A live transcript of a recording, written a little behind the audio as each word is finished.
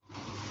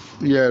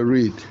Yeah,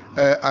 read.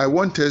 I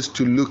want us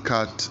to look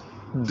at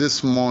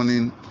this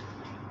morning.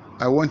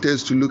 I want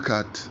us to look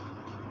at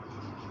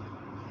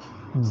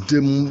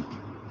the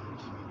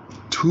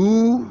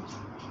two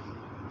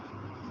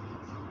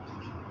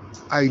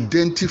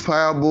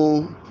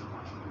identifiable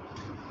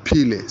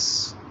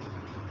pillars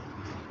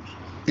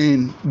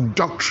in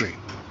doctrine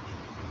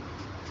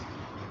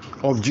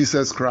of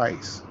Jesus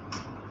Christ.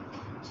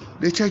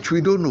 The church,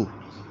 we don't know.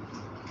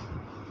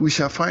 We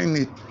shall find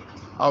it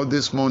out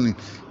this morning.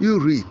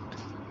 You read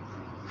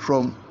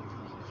from,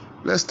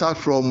 let's start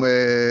from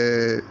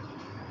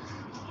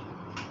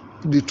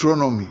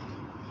Deuteronomy.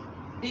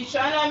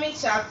 Deuteronomy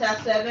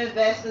chapter 7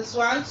 verses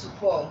 1 to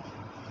 4.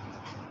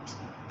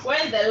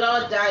 When the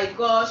Lord thy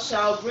God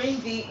shall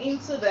bring thee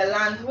into the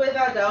land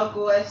whither thou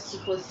goest to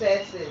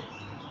possess it,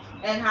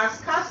 and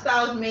hast cast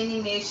out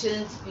many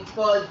nations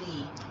before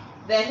thee,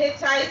 the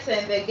Hittites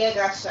and the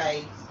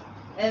Girgashites,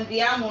 and the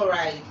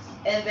Amorites,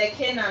 and the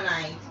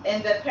Canaanites,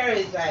 and the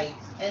Perizzites,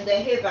 and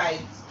the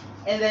Hivites,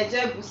 and the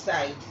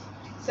Jebusites,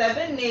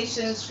 7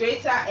 nations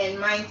greater and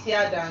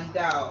mightier than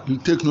thou. You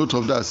take note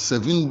of that.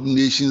 7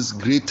 nations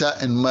greater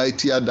and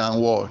mightier than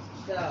what?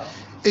 Thou.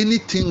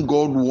 Anything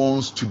God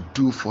wants to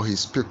do for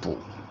his people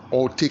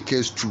or take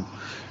us through,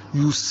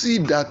 you see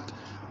that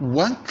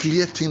one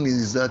clear thing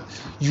is that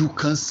you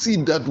can see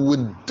that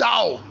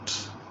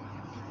without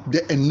the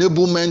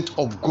enablement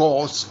of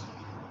God's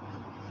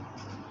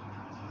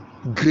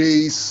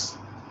grace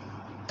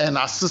and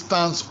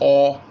assistance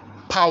or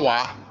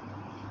power,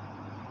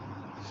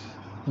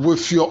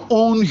 with your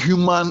own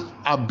human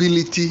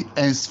ability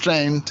and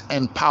strength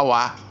and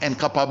power and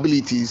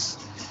capabilities,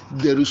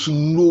 there is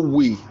no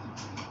way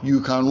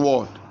you can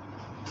what?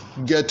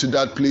 Get to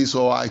that place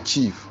or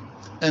achieve.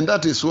 And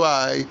that is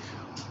why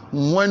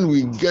when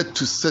we get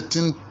to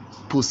certain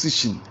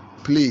position,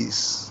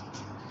 place,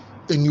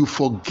 and you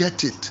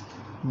forget it,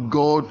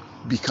 God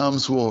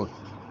becomes what?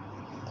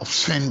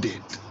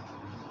 Offended.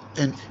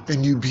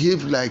 And you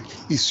behave like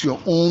it's your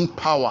own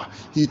power.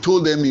 He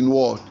told them in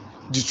what?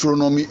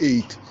 Deuteronomy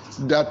 8,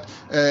 that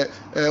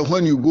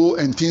when you go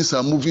and things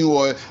are moving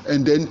well,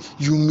 and then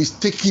you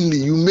mistakenly,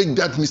 you make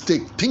that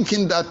mistake,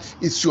 thinking that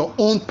it's your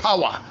own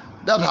power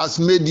that has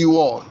made you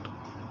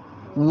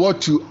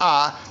what you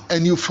are,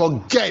 and you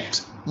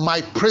forget my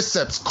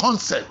precepts,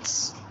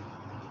 concepts,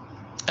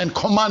 and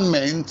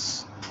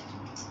commandments,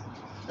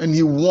 and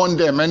he warned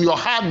them, and your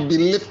heart be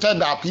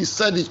lifted up. He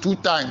said it 2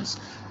 times.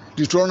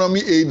 Deuteronomy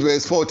 8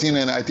 verse 14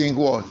 and I think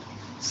what?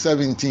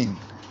 17.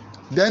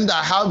 Then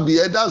that have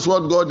beard, that's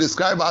what God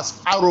described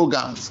as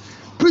arrogance.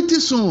 Pretty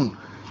soon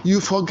you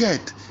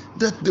forget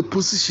that the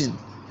position,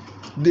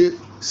 the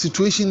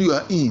situation you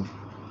are in,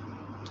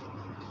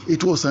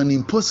 it was an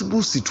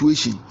impossible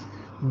situation,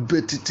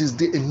 but it is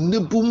the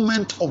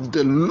enablement of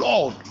the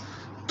Lord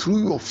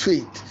through your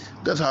faith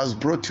that has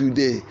brought you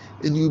there,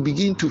 and you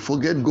begin to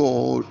forget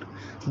God.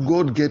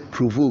 God get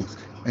provoked,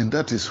 and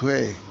that is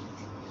where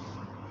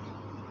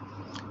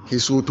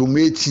his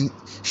automation,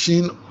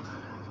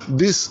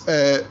 this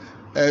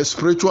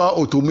spiritual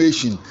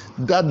automation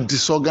that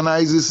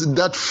disorganizes,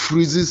 that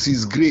freezes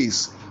his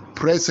grace,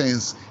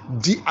 presence,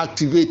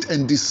 deactivate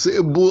and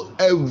disable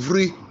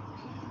everything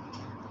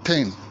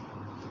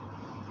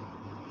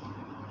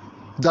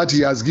that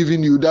he has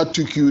given you that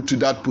took you to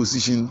that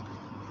position,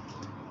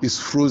 is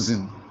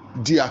frozen,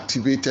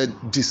 deactivated,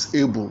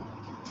 disabled,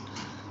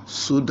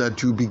 so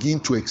that you begin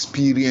to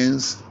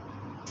experience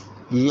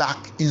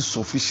lack,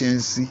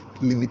 insufficiency,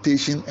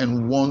 limitation,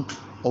 and want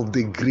of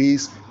the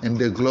grace and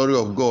the glory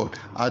of God.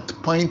 At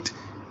point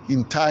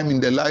in time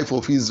in the life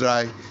of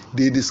Israel,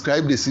 they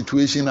describe the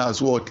situation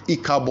as what?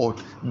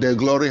 Ichabod, the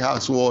glory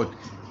has what?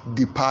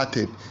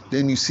 Departed.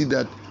 Then you see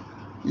that,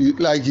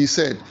 like he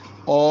said,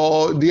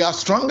 they are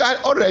stronger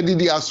already,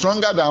 they are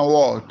stronger than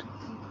what?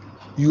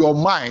 Your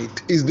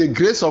might is the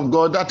grace of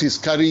God that is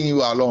carrying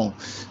you along,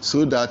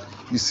 so that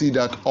you see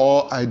that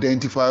all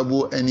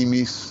identifiable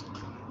enemies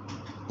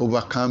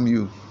overcome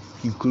you,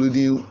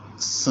 including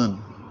sin,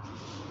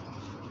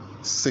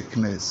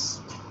 sickness,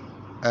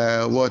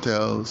 what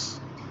else?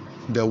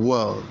 The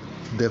world,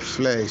 the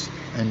flesh,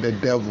 and the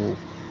devil.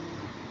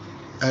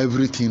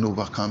 Everything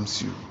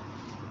overcomes you.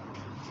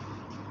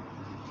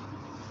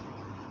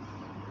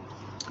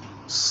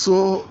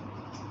 So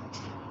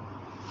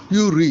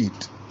you read.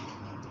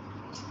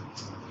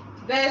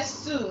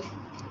 Verse 2.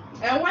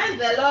 And when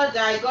the Lord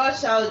thy God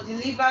shall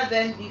deliver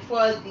them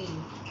before thee,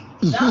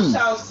 thou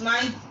shalt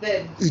smite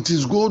them. It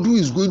is God who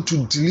is going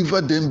to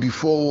deliver them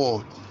before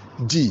what?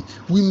 Thee.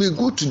 We may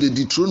go to the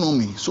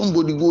Deuteronomy.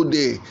 Somebody go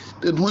there.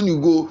 That when you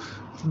go,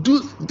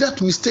 do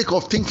that mistake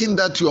of thinking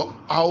that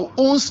our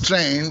own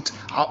strength,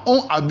 our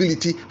own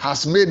ability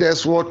has made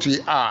us what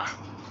we are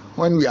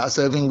when we are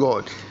serving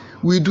God.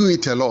 We do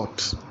it a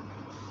lot,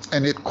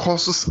 and it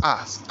causes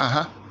us.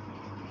 And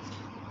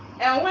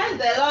when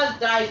the Lord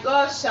thy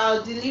God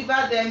shall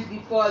deliver them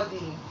before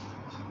thee,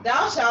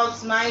 thou shalt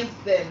smite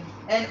them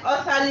and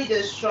utterly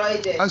destroy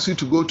them. I ask you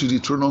to go to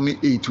Deuteronomy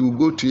 8. We'll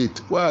go to it.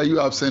 Why are you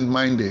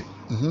absent-minded?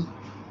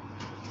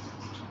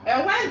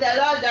 And when the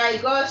Lord thy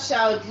God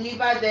shall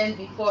deliver them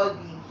before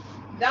thee,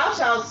 thou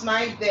shalt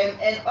smite them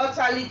and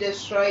utterly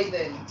destroy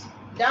them.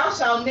 Thou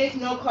shalt make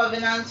no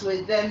covenant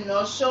with them,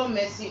 nor show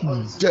mercy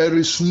unto them. There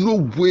is no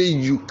way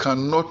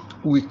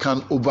we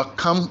can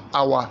overcome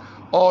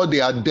all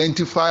the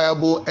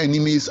identifiable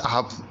enemies I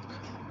have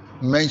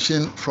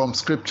mentioned from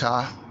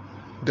scripture,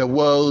 the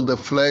world, the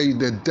flesh,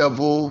 the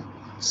devil,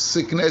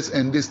 sickness,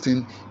 and this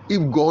thing,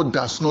 if God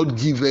does not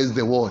give us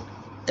the word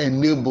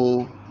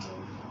enablement.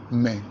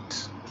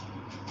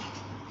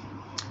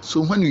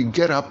 So when you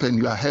get up and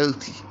you are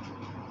healthy,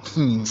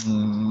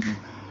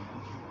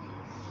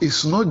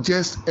 it's not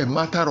just a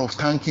matter of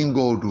thanking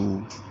God.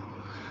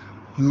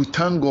 You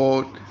thank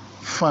God,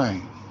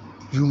 fine.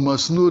 You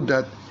must know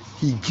that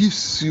He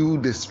gives you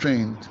the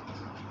strength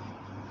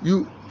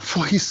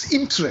for His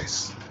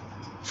interest,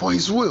 for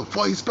His will,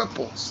 for His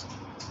purpose,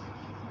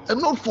 and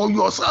not for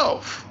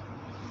yourself.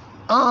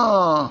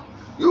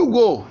 You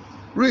go,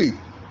 read.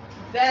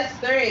 Verse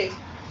 3.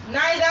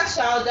 Neither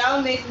shalt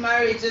thou make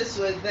marriages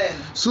with them.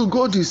 So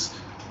God is,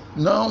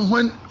 now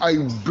when I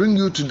bring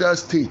you to that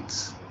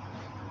state,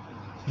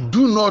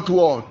 do not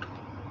what?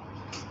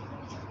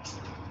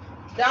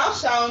 Thou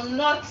shalt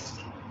not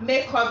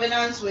make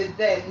covenants with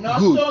them, nor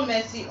Good. show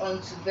mercy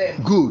unto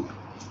them. Good.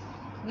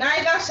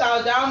 Neither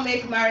shalt thou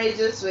make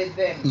marriages with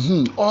them.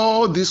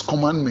 All these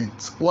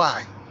commandments.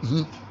 Why?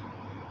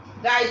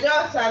 Thy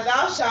daughter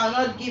thou shalt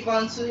not give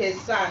unto his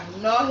son,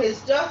 nor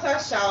his daughter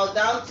shalt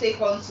thou take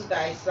unto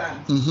thy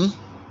son.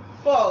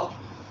 For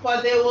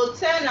they will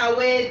turn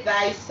away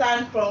thy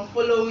son from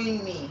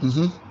following me,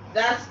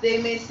 that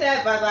they may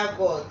serve other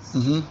gods.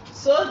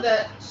 So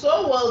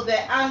will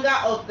the anger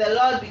of the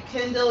Lord be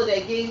kindled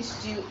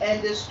against you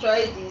and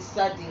destroy thee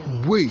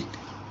suddenly. Wait,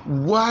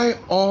 why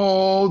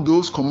all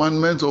those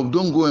commandments of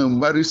don't go and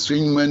marry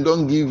strange men,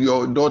 don't give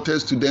your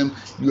daughters to them,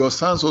 your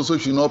sons also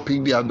should not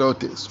pick their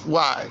daughters?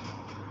 Why?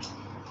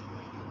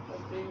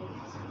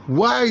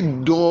 Why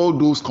do all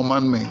those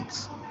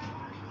commandments?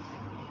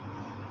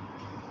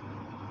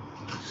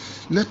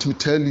 Let me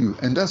tell you,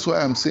 and that's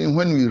why I'm saying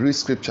when we read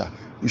scripture,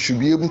 we should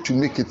be able to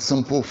make it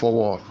simple for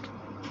what?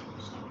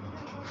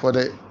 For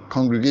the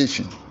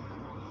congregation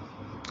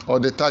or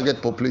the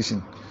target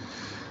population.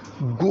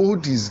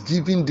 God is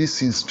giving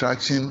this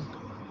instruction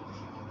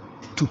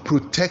to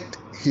protect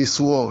His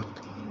word,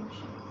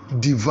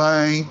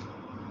 divine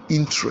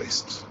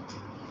interest.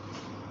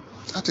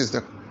 That is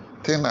the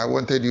thing I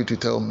wanted you to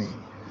tell me.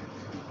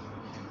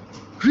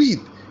 Read,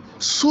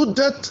 so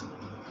that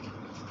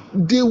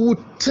they would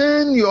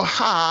turn your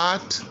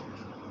heart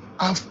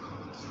of,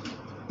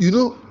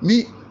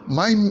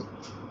 my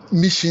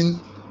mission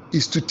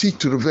is to teach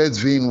to reverse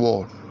vain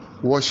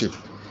worship.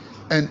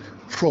 And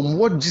from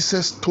what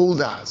Jesus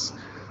told us,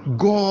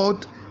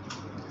 God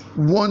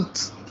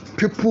wants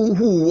people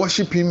who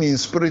worship Him in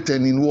spirit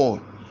and in word,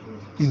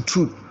 in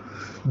truth.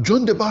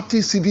 John the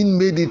Baptist even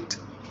made it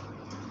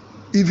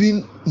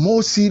even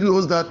more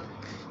serious that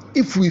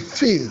if we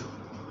fail,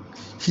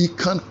 He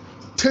can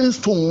turn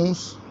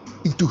stones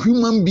into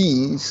human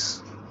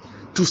beings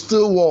to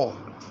still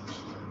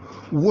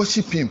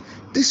worship Him.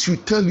 This will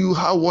tell you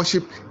how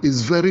worship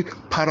is very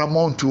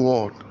paramount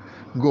to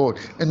God.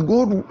 And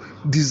God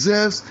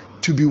deserves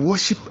to be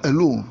worshipped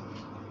alone.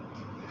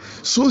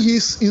 So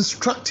He's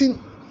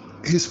instructing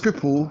His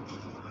people,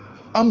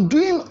 I'm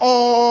doing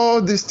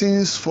all these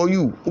things for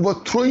you,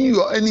 overthrowing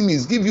your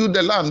enemies, give you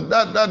the land,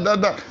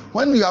 that.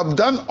 When you have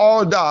done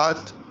all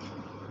that,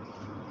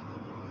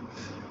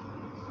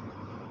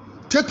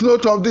 take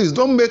note of this.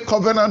 Don't make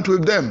covenant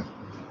with them.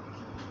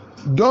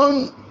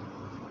 Don't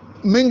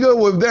mingle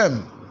with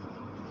them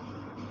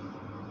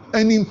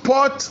and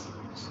import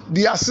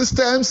their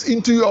systems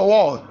into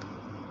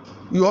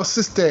your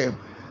system,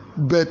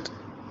 but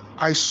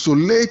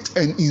isolate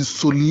and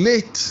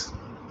insulate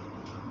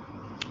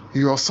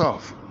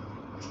yourself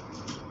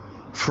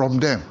from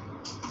them.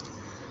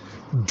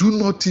 Do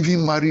not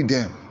even marry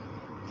them.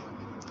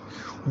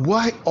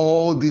 Why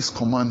all these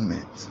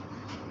commandments?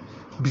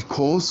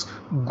 Because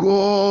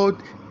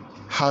God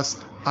has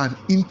an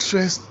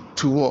interest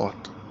to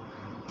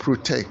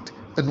protect.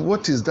 And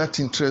what is that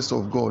interest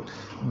of God?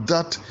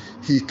 That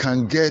He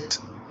can get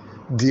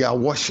their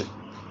worship,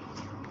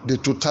 the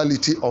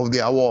totality of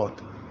their word,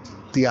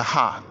 their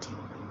heart,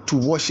 to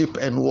worship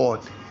and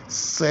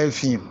serve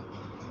Him.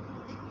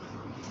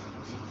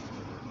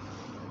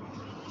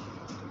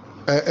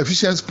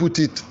 Ephesians put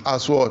it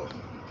as what?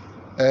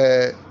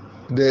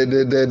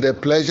 The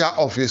pleasure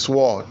of His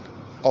word,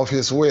 of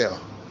His will.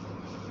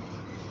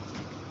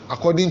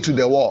 According to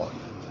the word,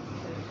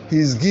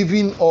 He's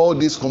giving all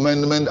these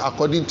commandments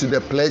according to the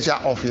pleasure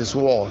of His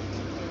word,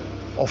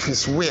 of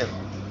His will.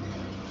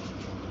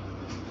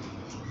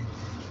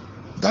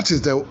 That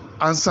is the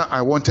answer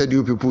I wanted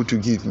you people to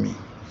give me.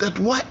 That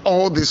why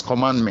all these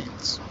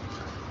commandments?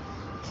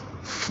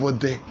 For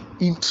the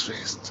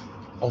interest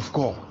of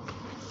God.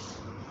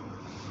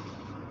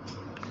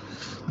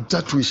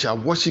 That we shall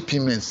worship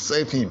Him and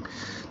serve Him.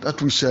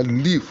 That we shall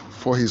live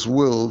for His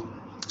will,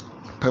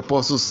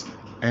 purposes,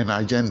 and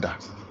agenda.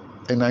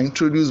 And I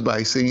introduced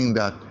by saying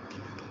that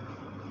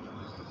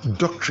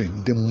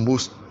Doctrine,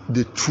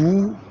 the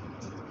true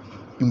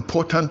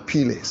important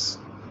pillars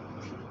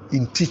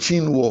in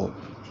teaching word,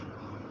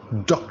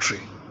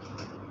 doctrine,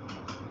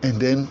 and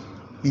then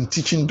in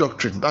teaching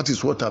doctrine, that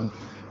is what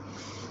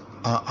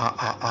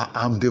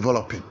I'm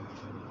developing.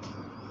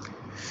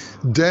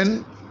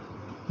 Then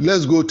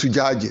let's go to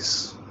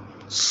Judges.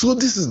 So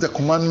this is the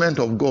commandment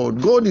of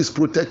God. God is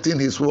protecting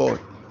his word,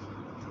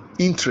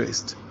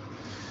 interest,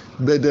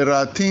 but there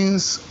are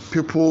things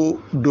people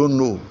don't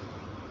know.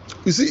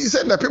 You see, he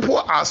said that people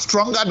are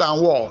stronger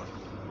than what?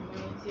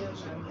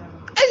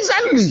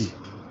 Exactly.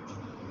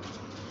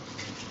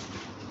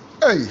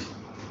 Hey,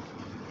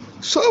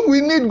 so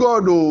we need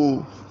God.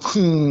 Oh,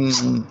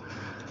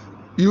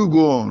 you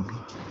go on.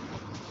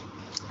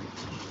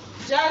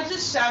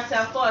 Judges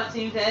chapter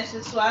 14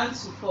 verses 1 to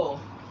 4.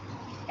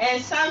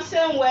 And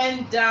Samson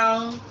went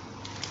down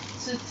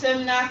to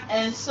Timnath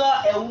and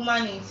saw a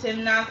woman in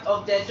Timnath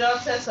of the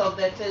daughters of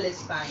the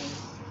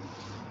Philistines.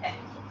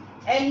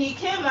 And he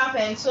came up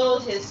and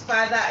told his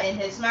father and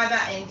his mother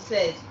and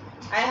said,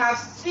 I have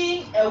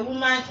seen a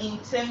woman in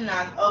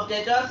Timnath of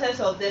the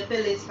daughters of the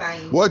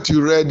Philistines. What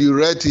you read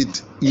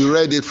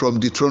it from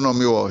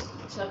Deuteronomy what?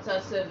 Chapter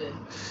 7.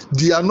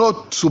 They are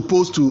not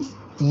supposed to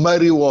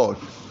marry what?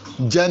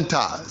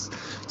 Gentiles.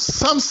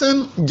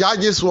 Samson,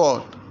 Judges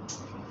what?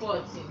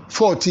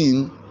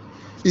 14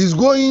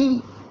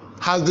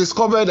 has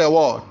discovered a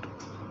what?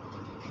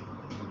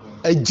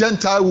 A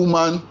Gentile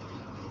woman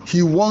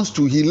he wants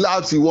to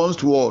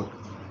what?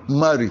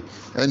 Marry.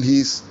 And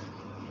he's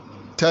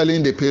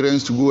telling the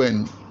parents to go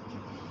and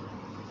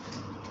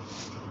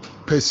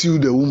pursue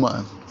the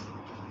woman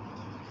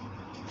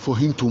for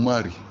him to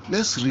marry.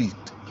 Let's read.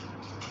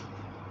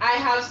 I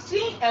have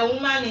seen a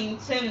woman in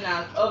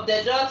Timnath of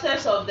the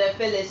daughters of the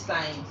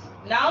Philistines.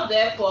 Now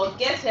therefore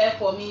get her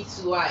for me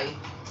to wife.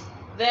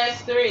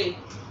 Verse 3.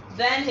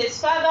 Then his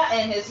father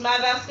and his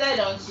mother said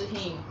unto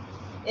him,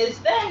 Is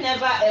there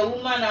never a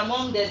woman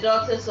among the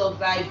daughters of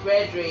thy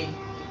brethren,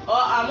 or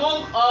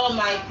among all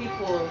my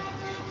people,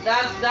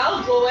 that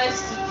thou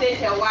goest to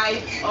take a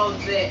wife of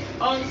the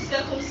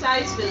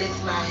uncircumcised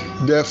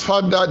Philistines?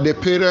 The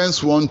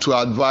parents want to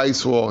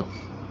advise what?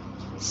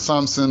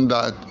 Samson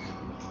that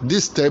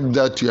this step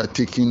that you are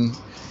taking,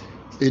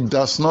 it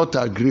does not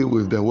agree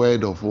with the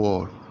word of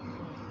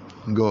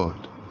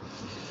God.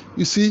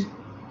 You see,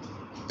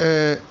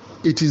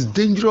 it is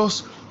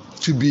dangerous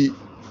to be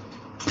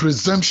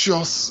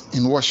presumptuous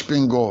in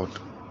worshiping God.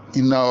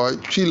 In our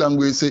Twi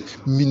language, say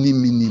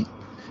mini,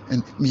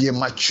 and me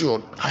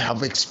mature. I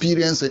have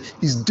experienced it.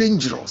 It's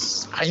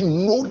dangerous. I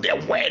know the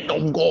word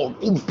of God.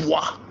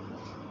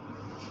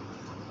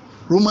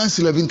 Romans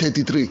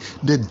 11:33.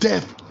 The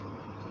depth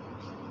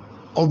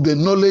of the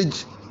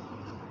knowledge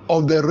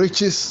of the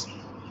riches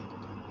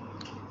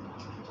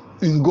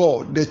in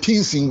God, the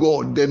things in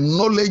God, the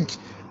knowledge,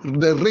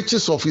 the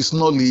riches of His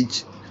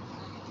knowledge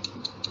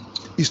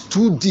is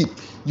too deep.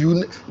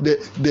 I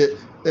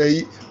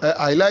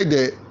like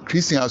the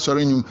Christian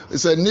Assorin.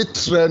 It's a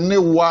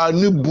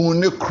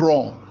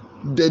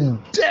the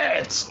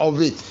depth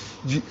of it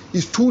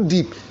is too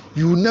deep.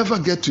 You will never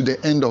get to the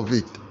end of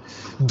it.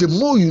 The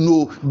more you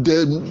know,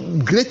 the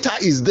greater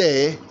is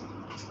there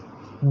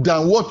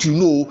than what you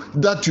know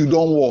that you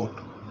don't want.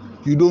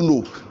 You don't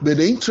know. But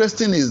the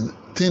interesting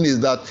thing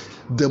is that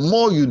the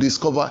more you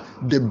discover,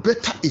 the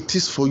better it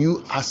is for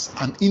you as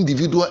an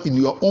individual in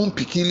your own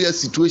peculiar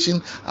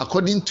situation,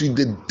 according to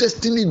the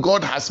destiny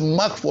God has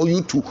marked for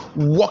you to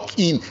walk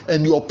in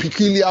and your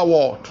peculiar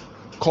word.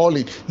 Call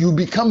it. You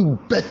become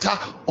better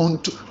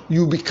unto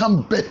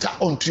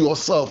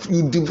yourself.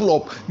 You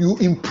develop, you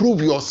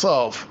improve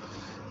yourself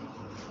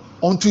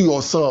unto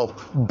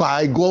yourself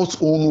by God's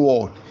own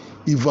word.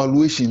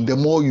 Evaluation, the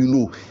more you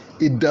know,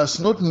 it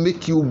does not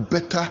make you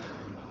better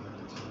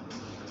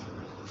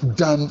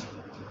than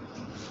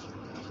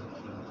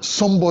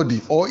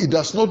somebody, or it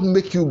does not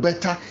make you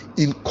better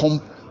in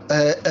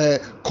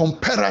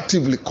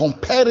comparatively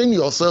comparing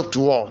yourself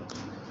to what?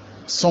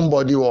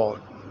 Somebody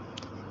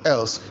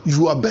else.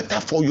 You are better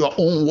for your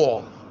own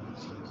word,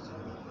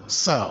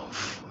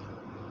 self,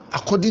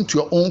 according to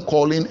your own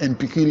calling and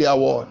peculiar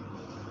word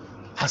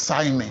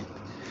assignment.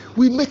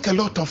 We make a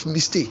lot of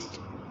mistake.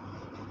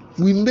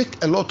 We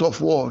make a lot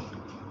of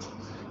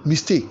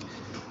mistake.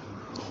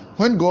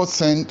 When God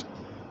sent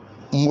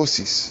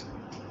Moses,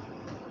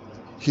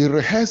 he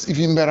rehearsed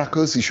even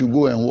miracles he should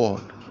go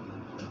and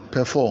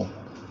perform.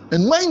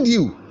 And mind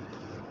you,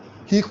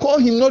 he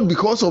called him not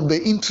because of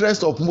the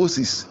interest of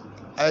Moses.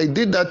 I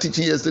did that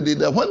teaching yesterday,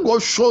 that when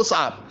God shows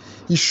up,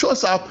 he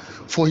shows up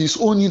for his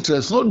own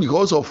interest, not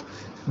because of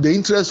the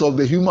interest of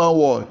the human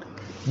world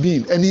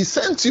being. And he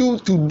sent you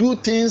to do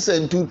things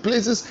and to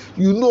places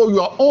you know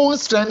your own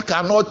strength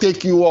cannot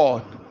take you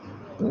on.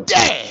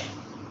 There.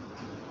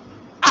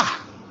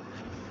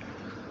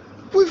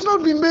 We've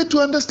not been made to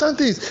understand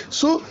things.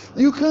 So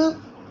you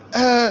can,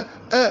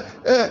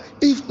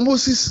 if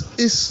Moses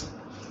is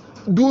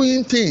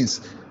doing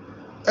things,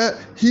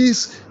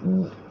 he's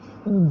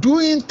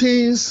doing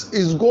things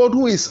is God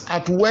who is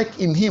at work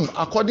in him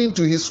according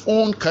to his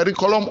own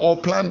curriculum or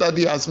plan that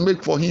he has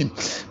made for him.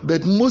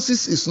 But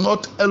Moses is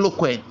not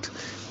eloquent.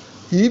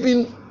 He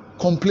even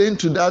complained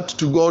to that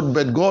to God,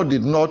 but God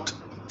did not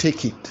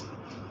take it.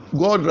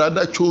 God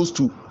rather chose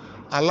to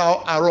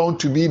allow Aaron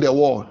to be the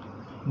word,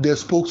 the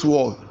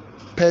spokesword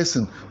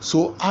person.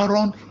 So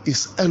Aaron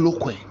is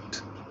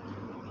eloquent.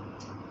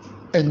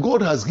 And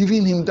God has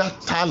given him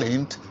that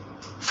talent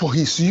for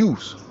his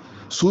use.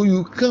 So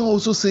you can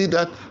also say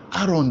that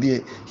Aaron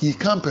there, he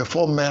can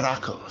perform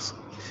miracles.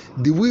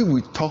 The way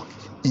we talk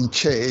in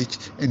church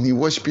and in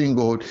worshiping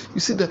God, you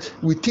see that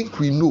we think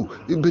we know,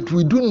 but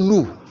we don't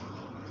know.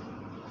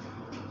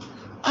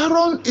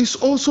 Aaron is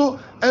also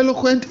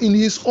eloquent in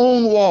his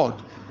own word,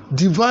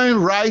 divine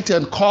right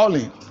and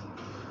calling.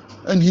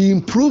 And he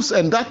improves,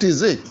 and that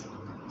is it.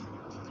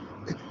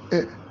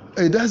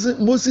 It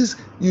doesn't, Moses,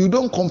 you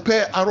don't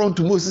compare Aaron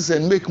to Moses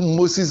and make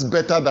Moses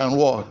better than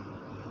what?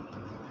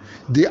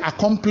 They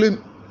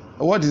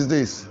what is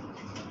this?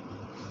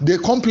 They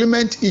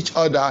complement each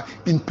other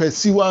in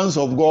pursuance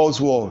of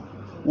God's word.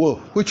 Well,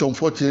 which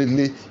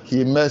unfortunately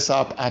he messed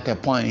up at a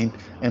point,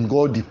 and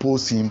God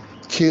deposed him,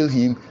 killed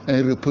him,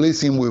 and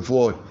replaced him with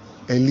what?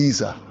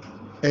 Eliezer.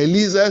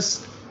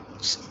 Eliezer's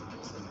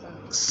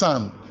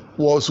son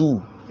was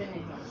who?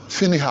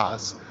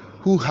 Phinehas,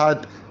 who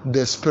had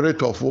the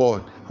spirit of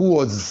what? Who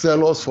was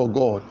zealous for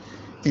God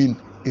in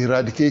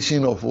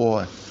eradication of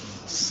what?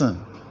 Sin.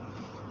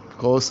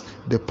 Because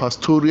the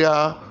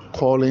pastoral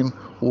calling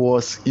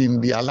was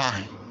in their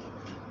line.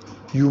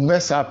 You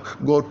mess up,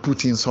 God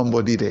put in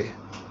somebody there.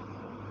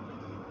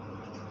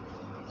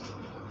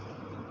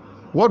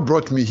 What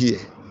brought me here?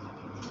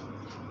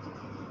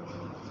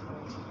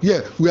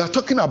 Yeah, we are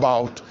talking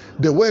about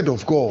the word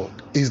of God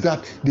is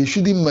that they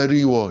shouldn't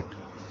marry what?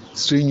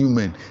 Strange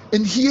women.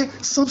 And here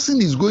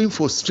Samson is going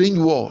for strange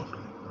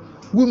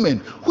women,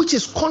 which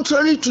is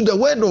contrary to the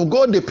word of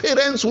God, the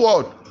parents'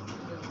 word.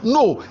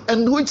 No,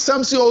 and which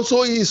Samson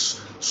also is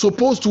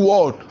supposed to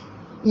what?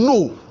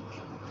 No.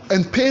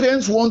 And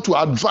parents want to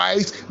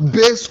advise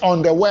based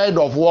on the word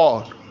of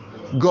what?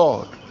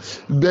 God.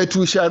 But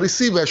we shall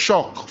receive a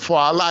shock for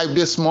our life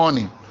this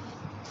morning.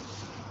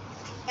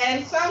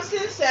 And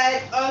Samson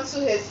said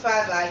unto his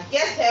father,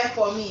 Get her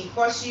for me,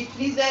 for she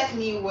pleaseth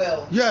me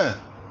well. Yeah.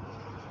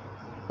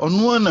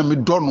 On one I'm a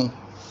dono.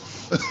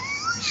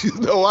 She's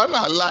the one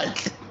I like.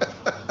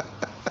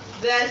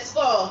 Verse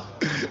 4.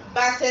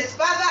 But his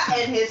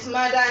father and his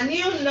mother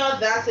knew not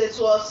that it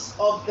was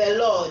of the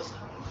Lord.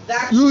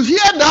 That you hear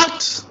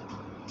that?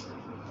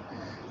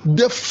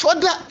 The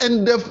father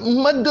and the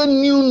mother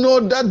knew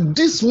not that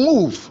this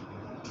move,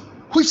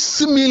 which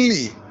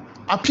seemingly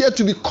appeared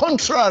to be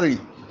contrary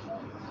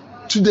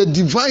to the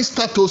divine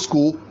status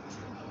quo,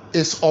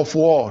 is of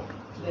what?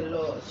 The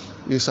Lord.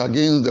 It's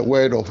against the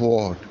word of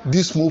God.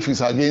 This move is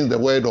against the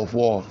word of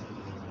God.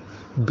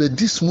 But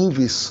this move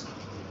is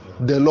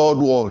the Lord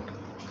word.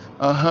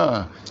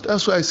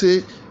 That's why I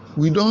say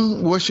we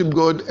don't worship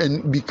God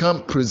and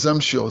become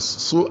presumptuous.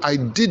 So I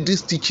did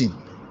this teaching,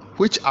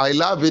 which I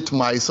love it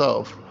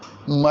myself.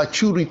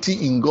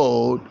 Maturity in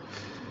God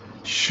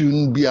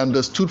shouldn't be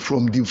understood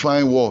from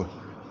divine word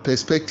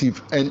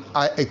perspective. And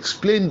I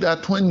explained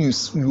that when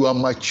you are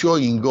mature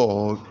in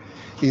God,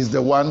 is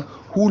the one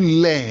who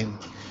learn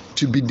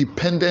to be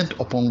dependent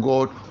upon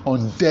God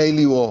on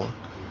daily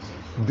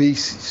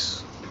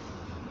basis.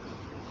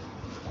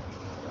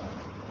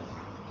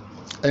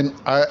 And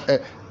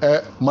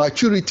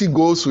maturity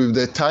goes with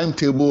the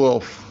timetable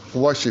of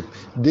worship,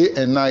 day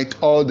and night,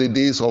 all the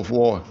days of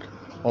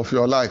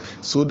your life.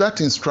 So that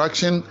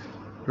instruction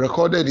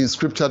recorded in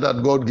scripture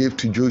that God gave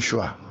to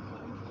Joshua,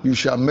 you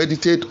shall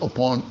meditate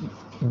upon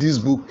this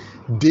book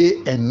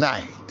day and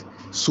night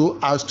so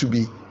as to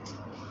be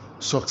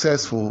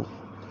successful,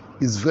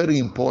 is very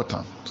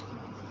important.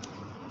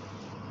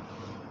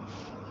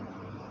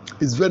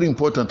 It's very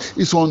important.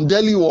 It's on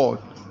daily word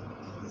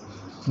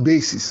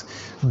basis.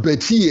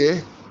 But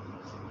here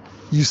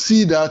you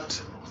see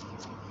that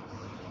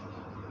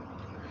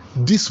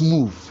this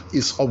move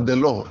is of the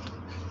Lord,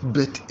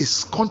 but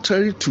it's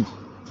contrary to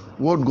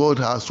what God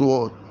has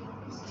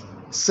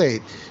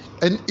said,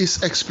 and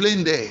it's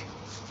explained there.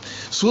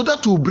 So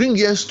that will bring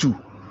us to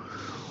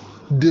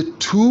the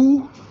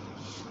two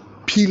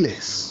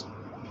pillars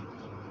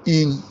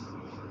in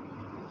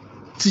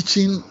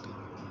teaching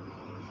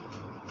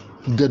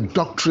the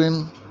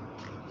doctrine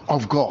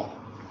of God,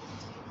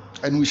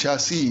 and we shall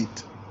see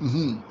it.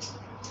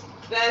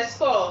 Verse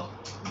 4.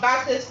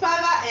 But his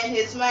father and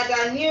his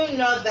mother knew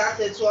not that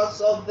it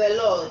was of the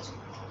Lord,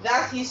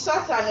 that he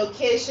sought an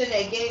occasion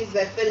against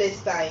the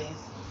Philistines.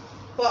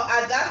 For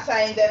at that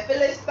time the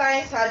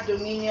Philistines had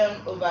dominion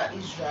over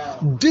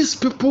Israel. These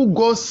people,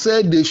 God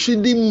said they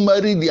shouldn't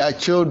marry their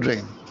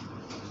children.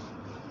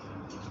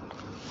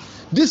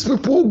 These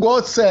people,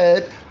 God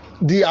said,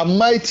 they are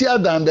mightier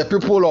than the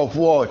people of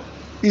what?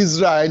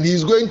 Israel, and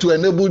he's going to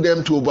enable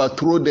them to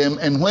overthrow them,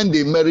 and when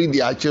they marry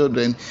their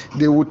children,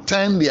 they will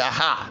turn their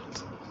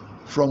heart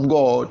from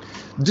God.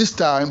 This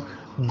time,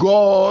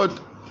 God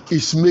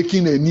is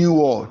making a new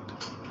word.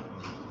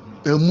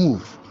 a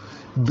move,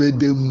 but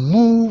the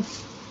move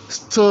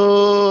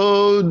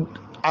still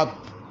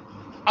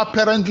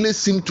apparently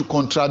seemed to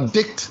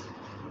contradict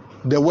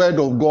the word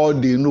of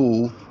God they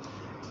know.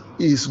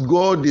 Is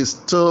God is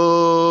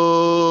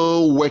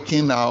still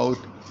working out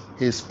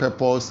his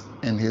purpose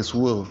and his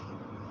will.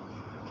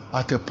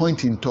 At a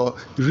point in time,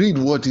 read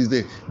what is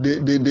there.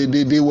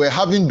 They were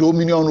having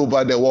dominion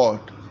over the world.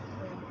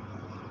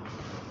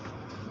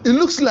 It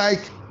looks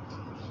like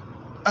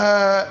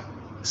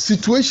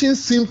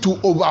situations seem to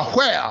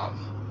overwhelm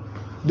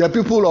the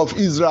people of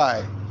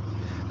Israel,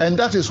 and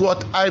that is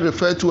what I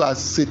refer to as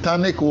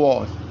satanic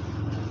war,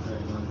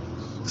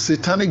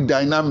 satanic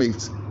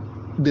dynamics.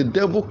 The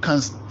devil can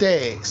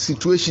stir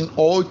situation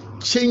or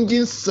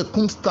changing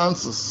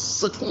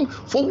circumstances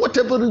for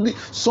whatever reason.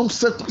 Some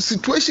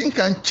situation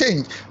can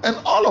change, and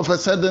all of a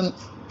sudden,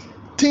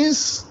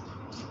 things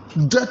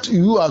that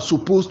you are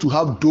supposed to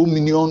have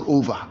dominion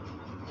over,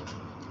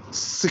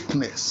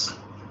 sickness,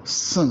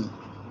 sin,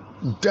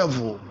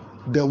 devil,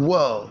 the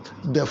world,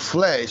 the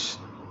flesh,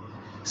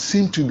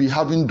 seem to be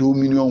having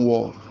dominion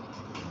war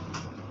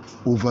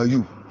over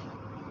you.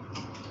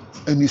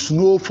 And it's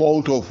no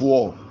fault of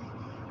war,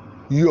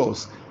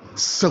 yours.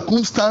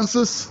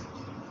 Circumstances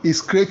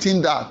is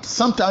creating that.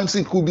 Sometimes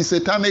it could be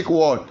satanic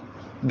war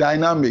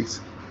dynamics,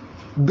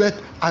 but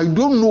I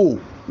don't know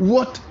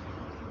what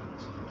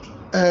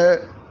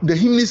the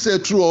hymn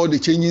said through all the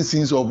changing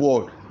scenes of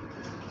war.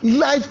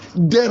 Life,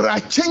 there are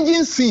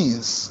changing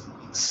scenes.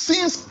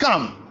 Scenes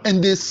come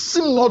and they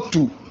seem not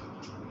to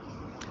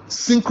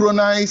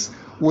synchronize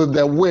with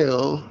the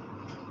will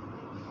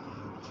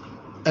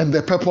and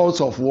the purpose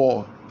of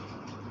war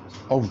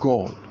of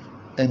God.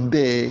 And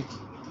they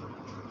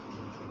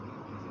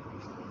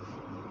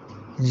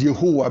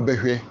Yehovah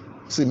behwe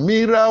se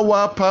mira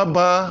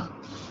wapaba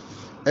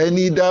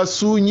enida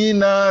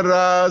sunyina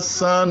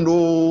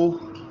rasano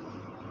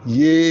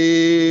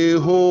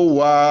Yehovah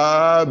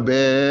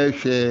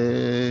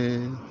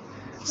behwe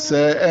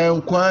se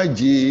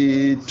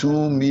enkwaji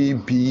tumi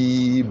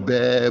bi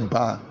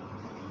beba.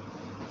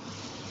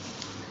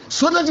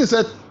 So that is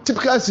a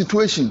typical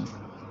situation.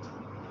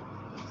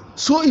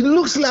 So it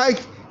looks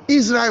like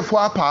Israel for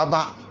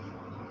Apaba.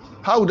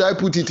 How would I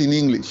put it in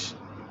English?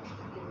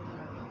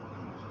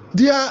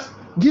 They are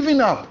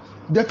giving up.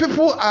 The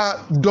people are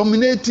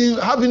dominating,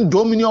 having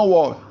dominion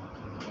war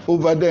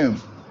over them.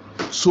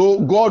 So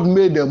God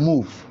made a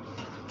move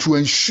to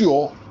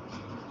ensure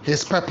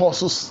his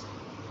purposes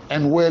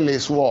and will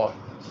his word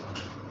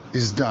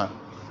is done.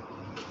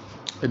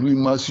 And we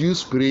must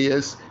use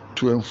prayers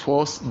to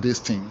enforce these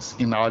things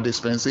in our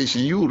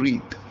dispensation. You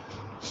read.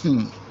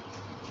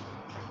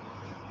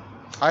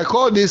 I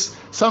call this,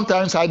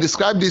 sometimes I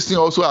describe this thing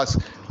also as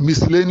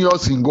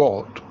miscellaneous in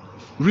God.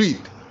 Read.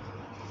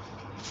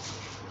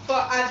 For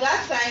at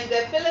that time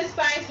the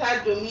Philistines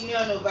had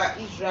dominion over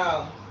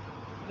Israel.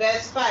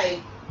 Verse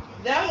 5.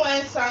 Then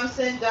went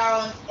Samson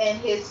down and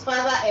his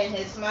father and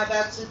his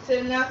mother to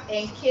Timnath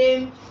and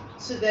came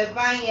to the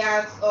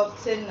vineyards of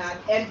Timnath,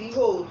 and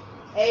behold,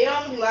 a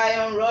young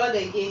lion roared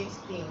against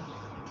him.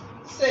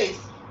 6.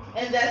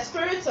 And the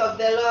Spirit of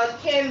the Lord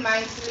came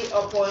mightily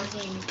upon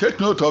him. Take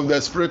note of the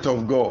Spirit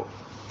of God.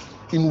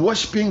 In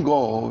worshiping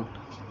God,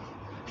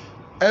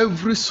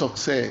 every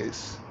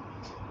success,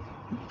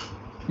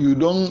 you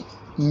don't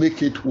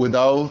make it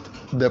without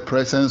the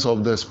presence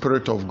of the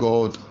Spirit of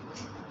God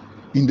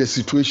in the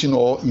situation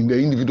or in the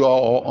individual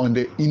or on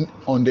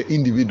the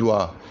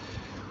individual.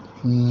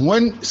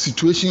 When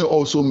situation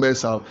also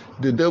mess up,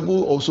 the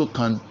devil also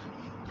can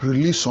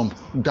release some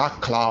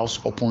dark clouds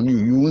upon you.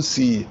 You won't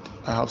see it.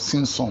 I have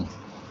seen some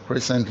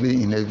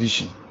recently in a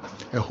vision.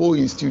 A whole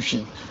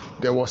institution,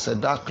 there was a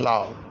dark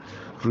cloud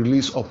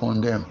released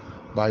upon them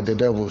by the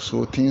devil.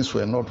 So things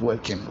were not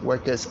working.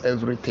 Workers,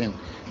 everything.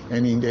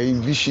 And in the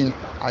vision,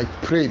 I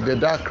prayed the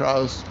dark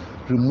clouds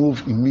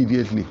removed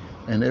immediately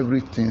and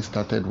everything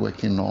started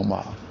working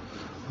normal.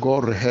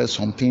 God rehearsed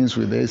some things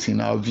with us in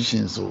our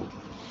visions.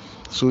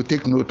 So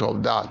take note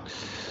of that.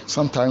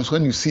 Sometimes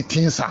when you see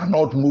things are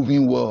not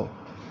moving well,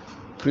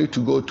 pray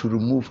to God to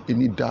remove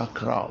any dark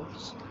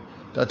clouds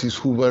that is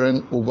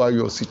hovering over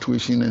your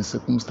situation and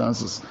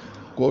circumstances.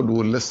 God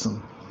will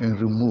listen and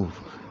remove,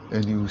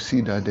 and you will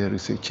see that there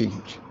is a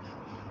change.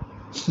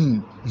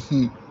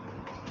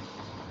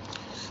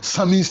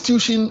 Some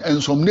institutions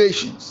and some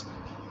nations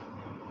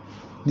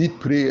need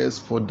prayers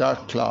for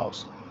dark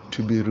clouds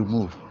to be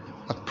removed.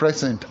 At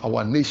present,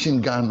 our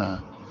nation,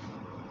 Ghana,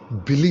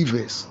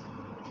 believers,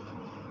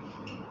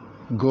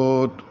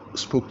 God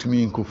spoke to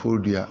me in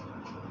Kofodia.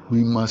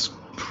 We must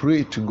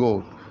pray to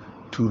God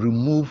to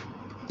remove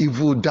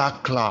evil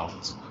dark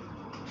clouds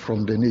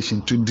from the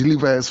nation, to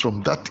deliver us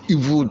from that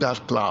evil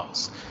dark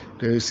clouds.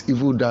 There is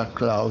evil dark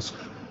clouds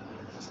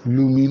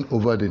looming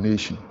over the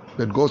nation.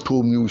 But God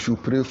told me we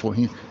should pray for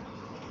him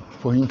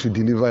to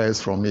deliver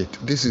us from it.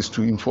 This is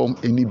to inform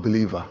any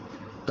believer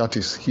that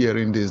is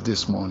hearing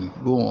this morning.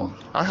 Go on.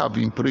 I have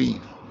been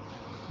praying.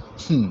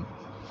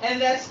 And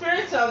the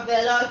Spirit of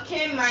the Lord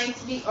came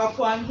mightily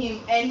upon him,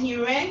 and he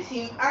rent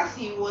him as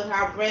he would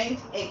have rent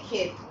a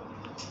kid.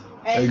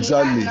 And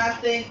Exactly. he had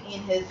nothing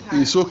in his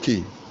hand. It's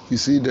okay. You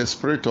see, the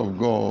Spirit of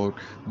God,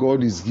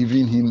 God is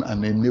giving him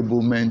an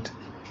enablement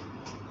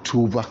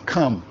to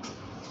overcome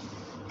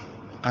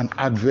an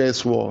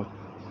adverse world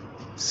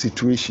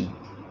situation.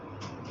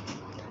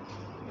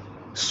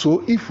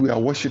 So if we are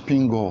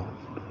worshiping God,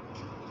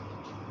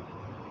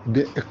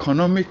 the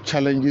economic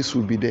challenges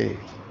will be there.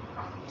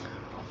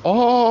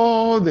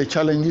 All the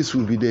challenges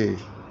will be there.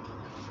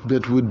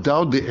 But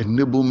without the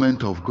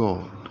enablement of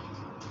God,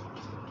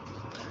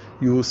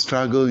 you will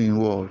struggle in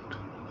what?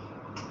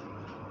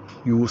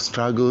 You will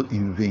struggle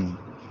in vain.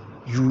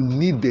 You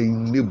need the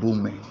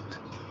enablement.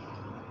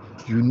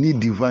 You need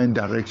divine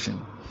direction.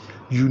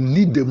 You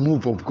need the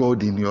move of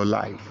God in your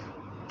life.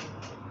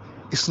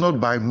 It's not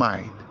by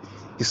might,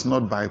 it's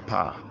not by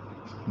power,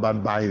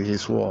 but by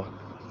His word,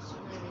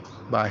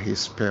 by His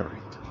Spirit.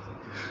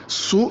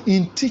 So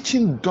in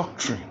teaching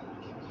doctrine,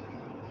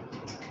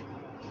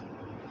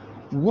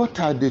 what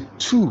are the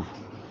two?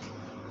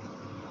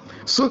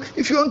 So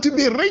if you want to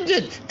be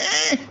rigid,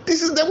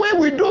 this is the way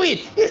we do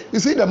it. You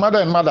see, the father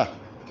and mother,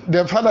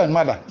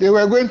 they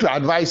were going to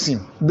advise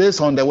him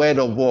based on the word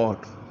of God.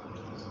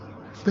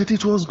 But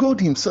it was God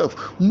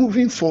himself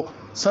moving for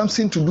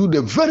Samson to do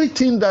the very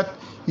thing that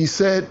he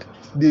said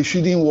they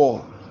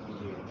shouldn't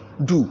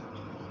do.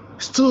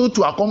 Still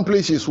to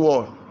accomplish his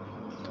word.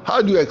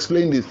 How do you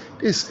explain this?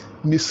 It's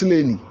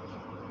miscellaneous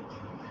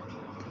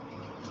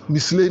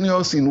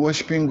in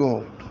worshiping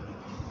God.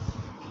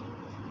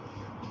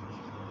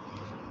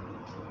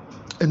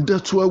 And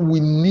that's why we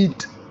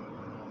need,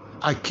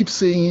 I keep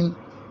saying,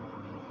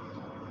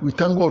 we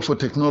thank God for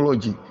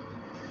technology.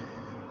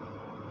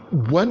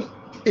 One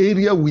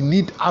area we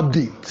need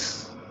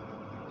updates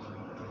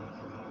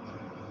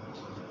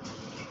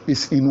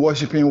is in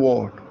worshiping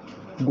God.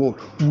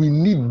 We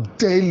need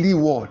daily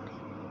word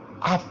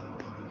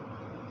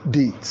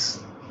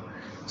updates.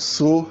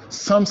 So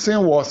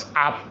Samson was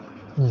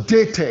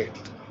updated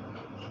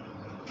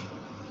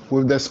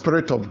with the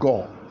Spirit of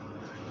God,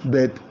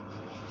 but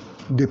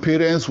the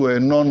parents were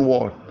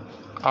non-word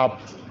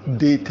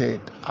updated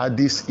at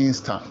this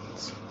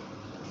instance.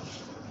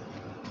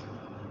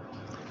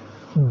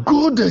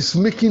 God is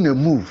making a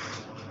move.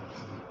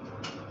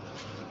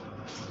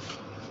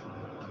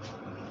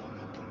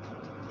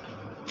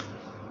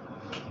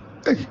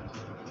 Hey,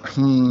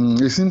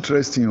 it's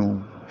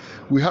interesting.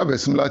 We have a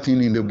similar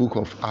thing in the book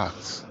of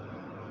Acts.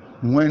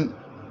 When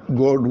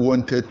God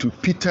wanted to,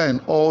 Peter and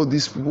all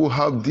these people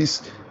have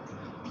this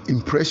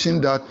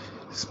impression that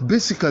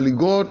basically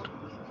God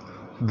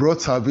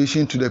brought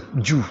salvation to the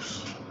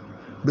Jews,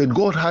 but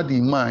God had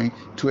in mind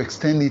to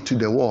extend it to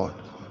the world,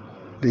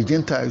 the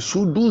Gentiles.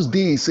 So those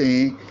days,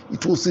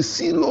 it was a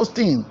serious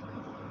thing.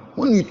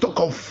 When you talk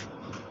of,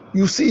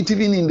 you see it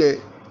even in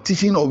the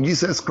teaching of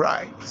Jesus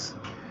Christ.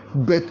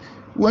 But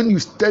when you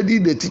study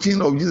the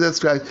teaching of Jesus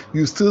Christ,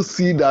 you still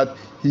see that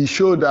he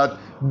showed that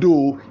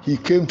though he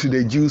came to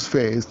the Jews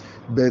first,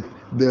 but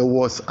there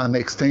was an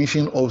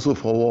extension also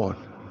for what?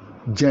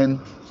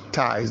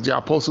 Gentiles. The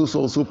apostles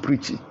also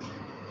preach it.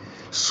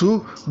 So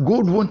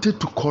God wanted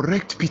to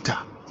correct Peter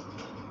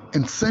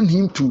and send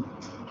him to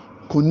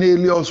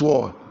Cornelius'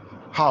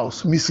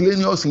 house,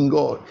 miscellaneous in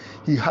God.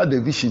 He had a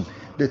vision.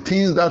 The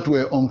things that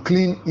were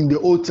unclean in the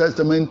Old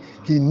Testament,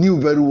 he knew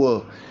very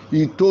well.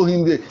 He told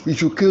him that he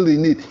should kill the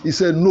need. He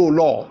said, no,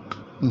 Lord.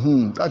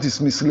 That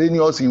is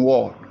miscellaneous in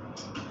what?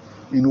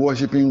 In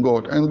worshiping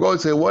God. And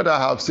God said, what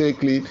I have said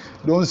clean,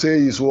 don't say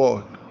is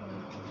what?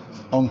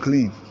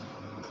 Unclean.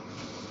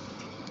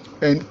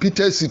 And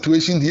Peter's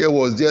situation here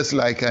was just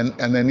like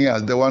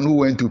Ananias, the one who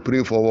went to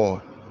pray for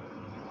what?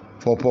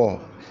 For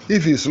Paul.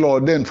 If it's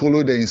Lord, then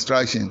follow the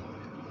instruction.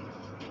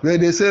 Where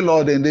they say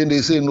Lord and then they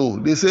say no.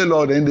 They say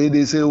Lord and then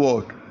they say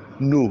what?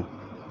 No.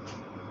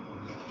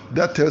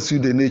 That tells you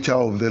the nature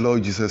of the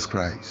Lord Jesus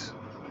Christ.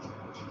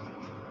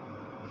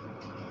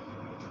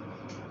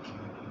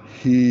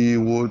 He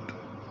would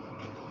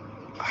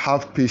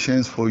have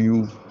patience for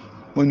you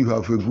when you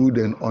have a good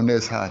and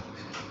honest heart.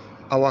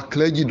 Our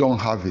clergy don't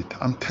have it.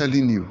 I'm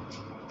telling you.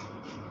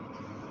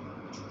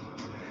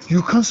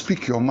 You can't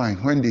speak your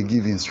mind when they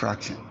give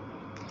instruction,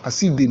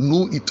 as if they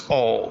know it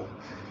all.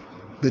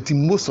 But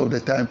in most of the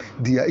time,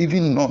 they are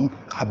even not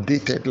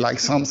updated, like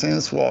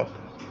Samson's word,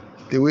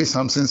 the way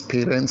Samson's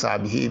parents are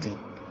behaving.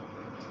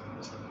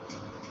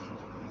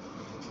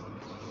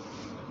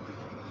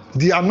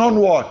 They are not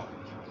what?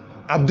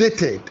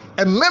 Updated.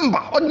 A member,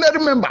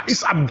 ordinary member,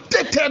 is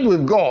updated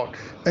with God,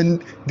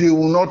 and they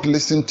will not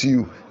listen to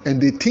you. And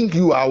they think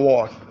you are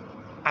what?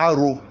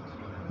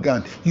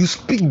 Arrogant. You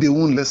speak, they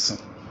won't listen.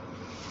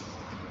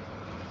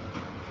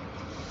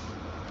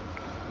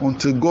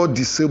 Until God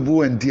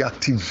disable and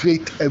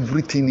deactivate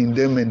everything in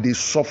them and they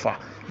suffer,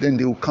 then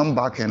they will come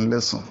back and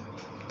listen.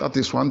 That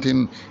is one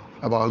thing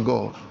about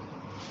God.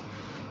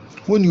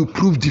 When you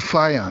prove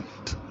defiant,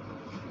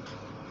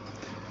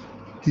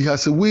 He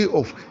has a way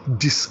of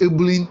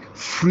disabling,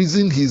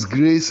 freezing His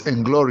grace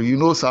and glory. You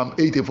know Psalm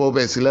 84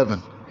 verse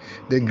 11.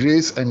 The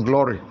grace and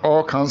glory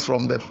all comes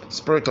from the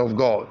Spirit of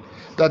God.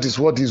 That is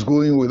what is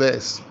going with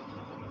us.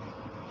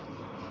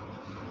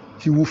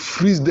 He will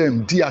freeze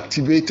them,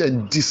 deactivate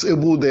and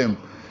disable them.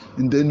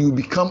 And then you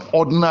become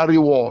ordinary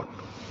world.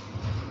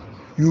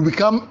 You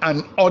become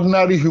an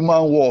ordinary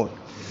human world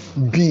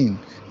being.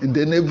 And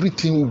then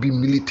everything will be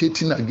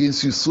militating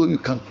against you, so you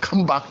can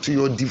come back to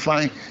your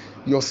divine,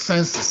 your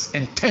senses,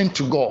 and turn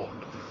to God.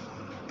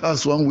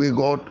 That's one way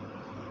God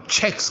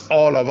checks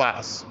all of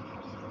us,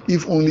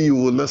 if only you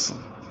will listen.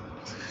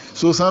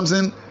 So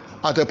Samson,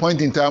 at a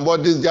point in time,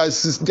 what this Judges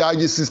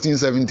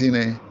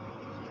 16:17,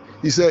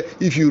 he said,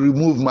 if you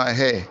remove my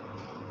hair,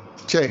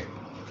 check,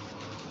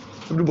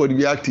 everybody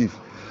be active,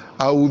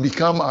 I will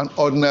become an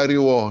ordinary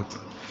world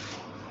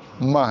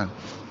man.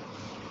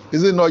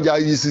 Is it not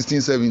Judges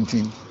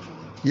 16:17?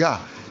 Yeah.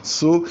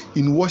 So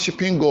in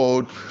worshiping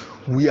God,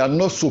 we are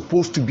not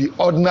supposed to be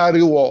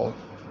ordinary world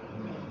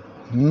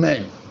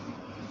men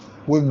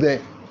with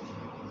the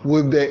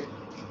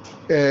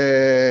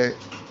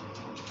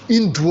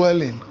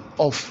indwelling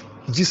of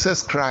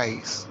Jesus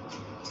Christ,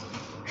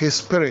 his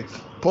spirit.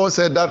 Paul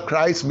said that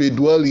Christ may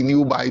dwell in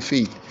you by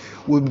faith.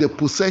 With the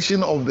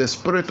possession of the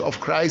Spirit of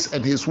Christ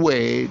and his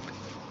word,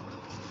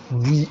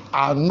 we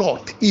are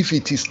not, if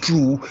it is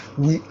true,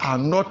 we are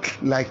not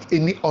like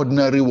any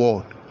ordinary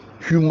world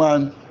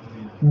human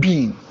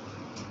being.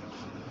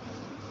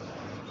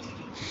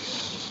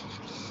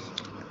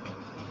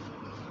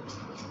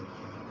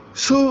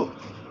 So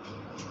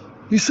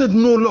he said,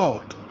 no,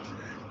 Lord.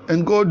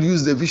 And God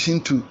used the vision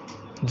to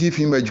give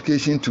him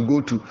education to go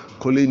to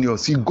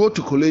Cornelius. He go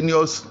to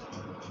Cornelius'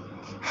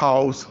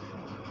 house.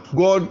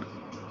 God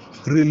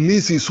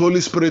released his Holy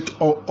Spirit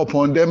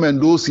upon them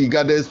and those he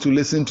gathers to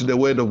listen to the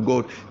word of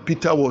God.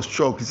 Peter was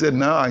shocked. He said,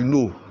 now I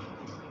know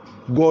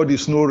God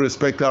is no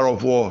respecter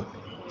of what,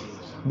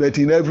 but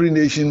in every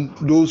nation,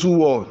 those who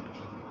what?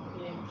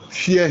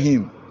 Fear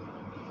him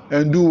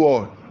and do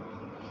what?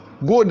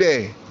 Go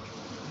there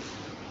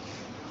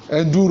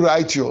and do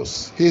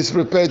righteous. He is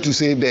prepared to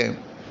save them.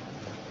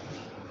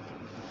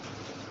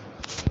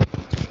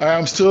 I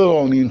am still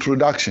on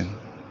introduction.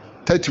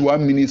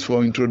 31 minutes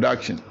for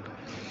introduction.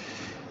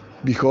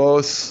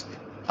 Because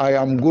I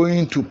am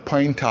going to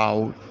point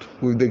out,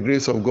 with the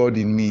grace of God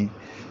in me,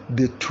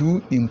 the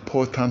two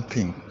important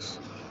things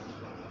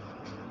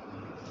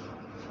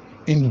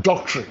in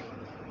doctrine.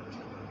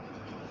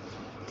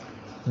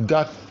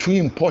 That two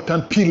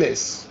important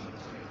pillars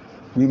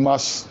we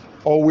must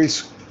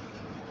always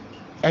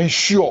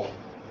ensure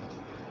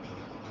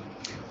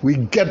we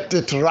get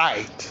it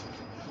right,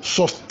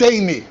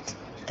 sustain it,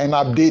 and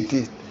update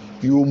it.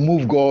 You will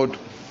move God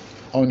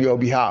on your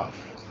behalf.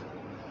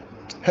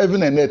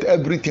 Heaven and earth,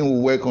 everything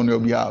will work on your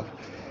behalf.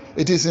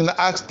 It is in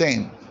Acts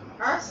 10.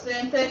 Acts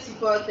 10,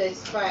 34,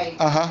 35.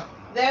 Uh-huh.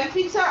 Then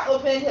Peter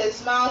opened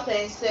his mouth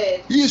and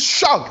said, He is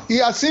shocked. He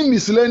has seen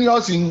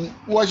miscellaneous in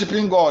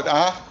worshiping God.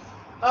 Uh-huh.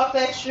 Of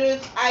a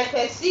truth, I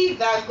perceive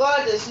that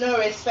God is no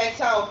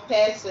respecter of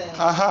persons.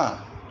 Uh-huh.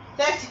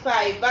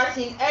 35. But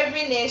in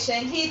every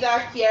nation, he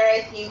that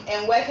feareth him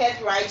and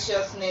worketh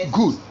righteousness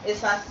Good.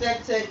 is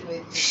accepted with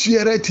him.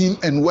 Feareth him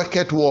and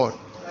worketh what?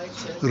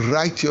 Righteousness.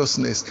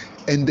 Righteousness.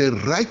 And the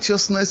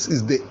righteousness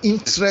is the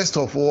interest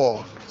of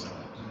what?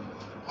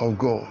 Of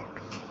God.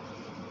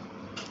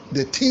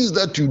 The things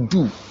that you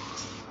do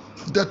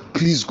that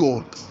please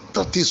God,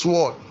 that is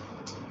what?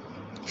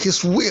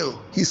 His will,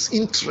 his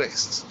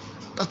interest.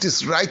 That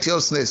is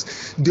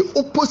righteousness. The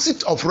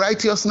opposite of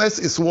righteousness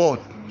is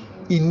what?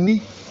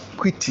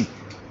 Iniquity.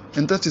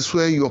 And that is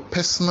where your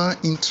personal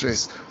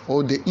interest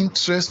or the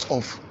interest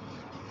of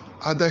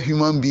other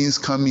human beings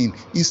come in,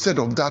 instead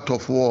of that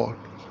of what?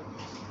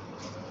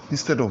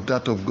 Instead of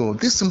that of God.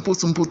 These simple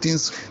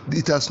things,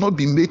 it has not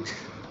been made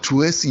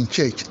to us in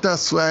church.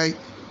 That's why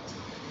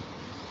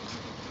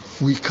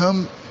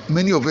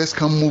many of us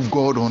can't move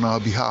God on our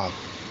behalf.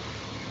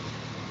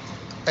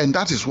 And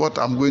that is what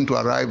I'm going to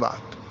arrive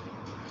at.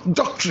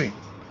 Doctrine.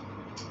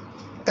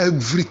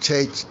 Every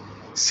church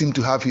seems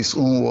to have its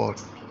own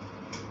word.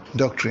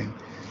 Doctrine.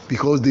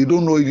 Because they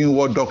don't know even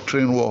what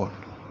doctrine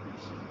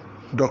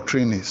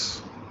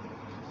is.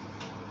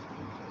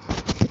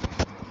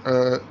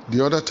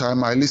 The other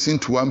time I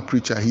listened to one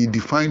preacher, he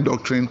defined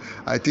doctrine.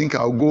 I think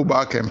I'll go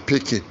back and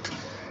pick it.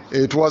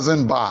 It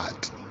wasn't bad.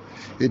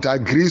 It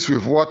agrees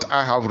with what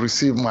I have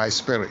received my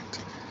spirit.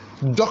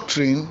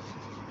 Doctrine,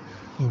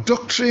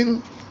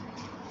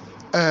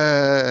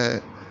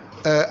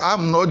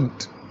 I'm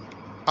not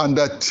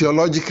under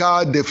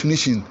theological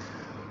definition.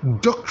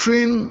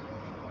 Doctrine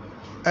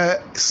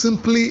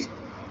simply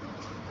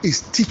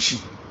is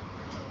teaching,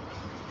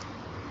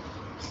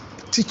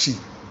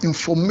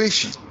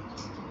 information.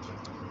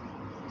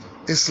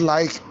 It's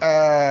like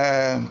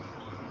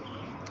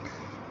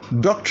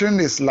doctrine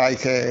is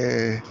like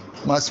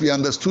must be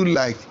understood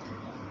like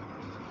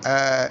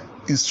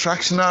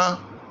instructional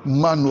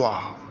manual.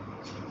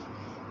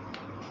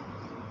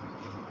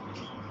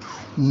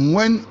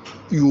 When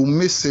you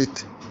miss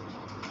it,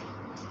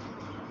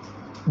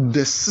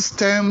 the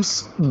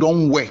systems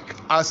don't work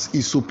as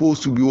it's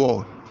supposed to be.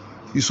 What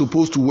it's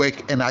supposed to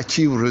work and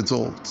achieve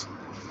results.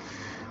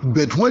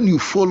 But when you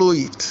follow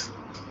it,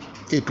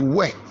 it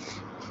works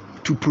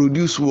to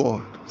produce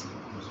what?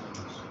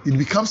 It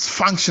becomes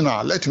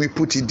functional. Let me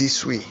put it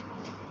this way.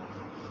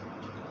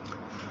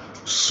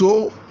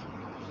 So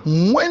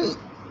when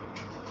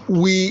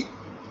we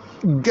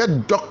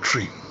get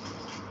doctrine,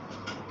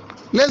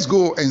 let's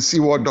go and see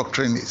what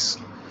doctrine is.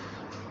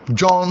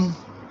 John,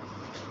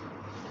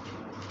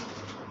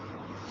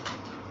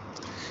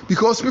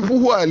 because people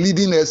who are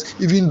leading us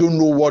even don't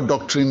know what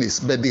doctrine is,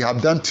 but they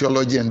have done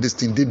theology and this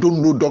thing. They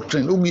don't know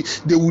doctrine.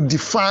 They will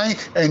define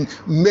and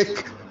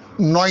make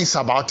noise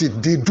about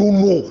it. They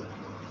don't know.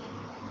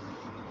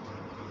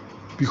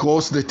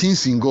 Because the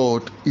things in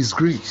God is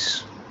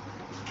grace.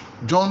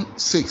 John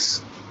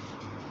 7,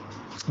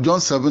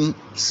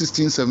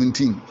 16,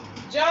 17.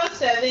 John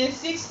 7,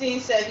 16,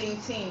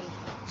 17.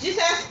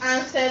 Jesus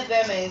answered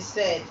them and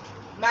said,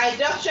 my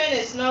doctrine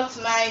is not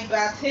mine,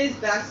 but his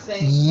that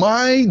sent me.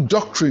 My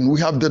doctrine,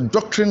 we have the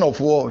doctrine of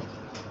what?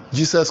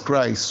 Jesus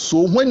Christ.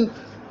 So when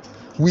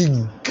we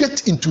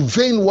get into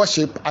vain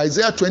worship,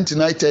 Isaiah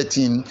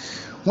 29:13,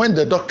 when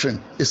the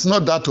doctrine is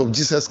not that of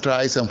Jesus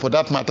Christ, and for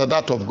that matter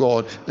that of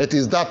God, that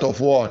is that of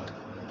what?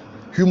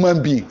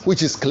 Human being,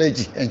 which is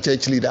clergy and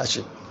church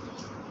leadership.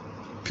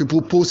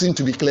 People posing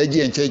to be clergy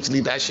and church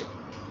leadership,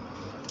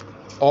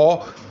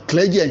 or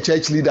clergy and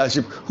church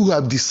leadership who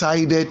have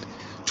decided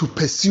to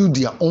pursue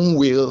their own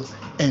will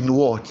and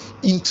what?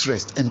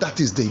 Interest, and that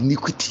is the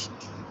iniquity.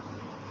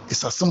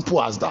 It's as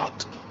simple as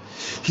that.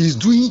 He's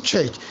doing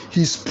church,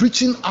 he's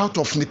preaching out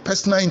of his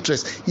personal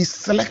interest, he's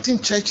selecting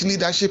church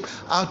leadership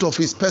out of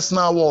his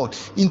personal word,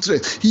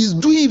 interest. He's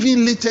doing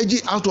even liturgy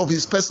out of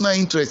his personal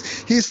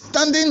interest. He's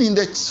standing in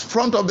the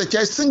front of the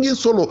church singing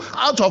solo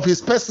out of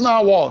his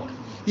personal word,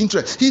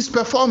 interest. He's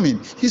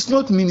performing, he's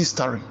not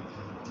ministering.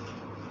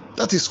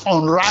 That is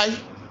unright.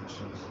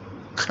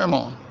 Come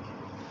on.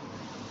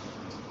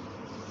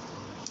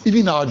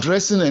 Even our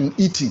dressing and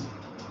eating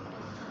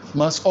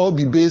must all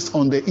be based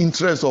on the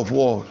interest of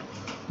what?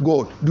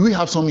 God. Do we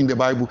have some in the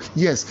Bible?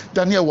 Yes.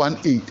 Daniel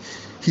 1:8.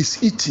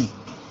 His eating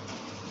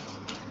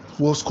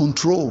was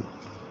controlled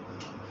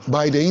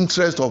by the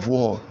interest of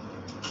what?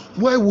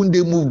 Why wouldn't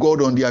they move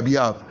God on their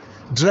behalf?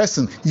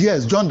 Dressing.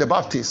 Yes, John the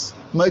Baptist.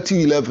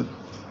 Matthew 11.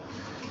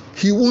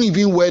 He won't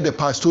even wear the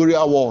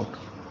pastoral word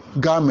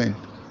garment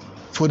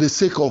for the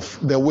sake of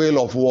the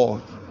will of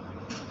word.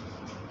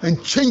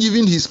 And change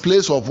even his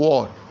place of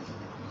word.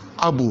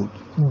 Abode.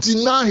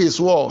 Deny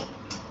his word.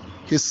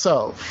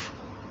 Himself.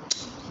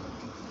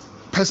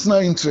 Personal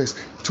interest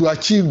to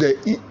achieve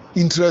the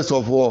interest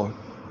of what?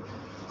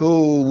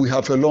 Oh, we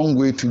have a long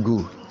way to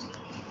go.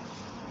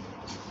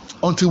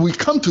 Until we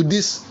come to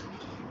this,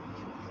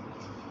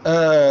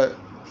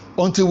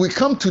 until we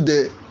come to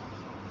the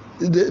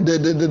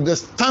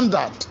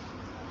standard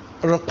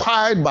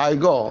required by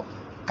God.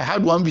 I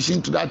had one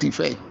vision to that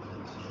effect.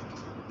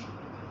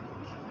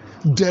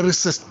 There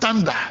is a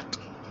standard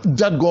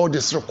that God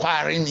is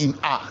requiring in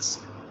us.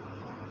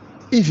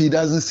 If he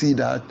doesn't see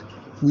that,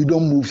 we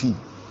don't move him.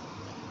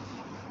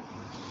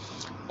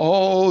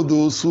 All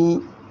those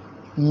who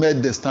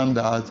met the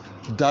standard,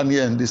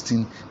 Daniel and this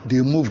thing,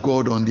 they moved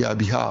God on their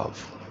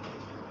behalf.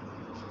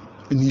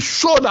 And he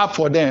showed up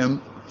for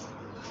them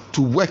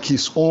to work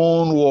his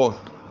own word,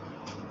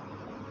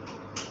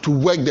 to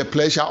work the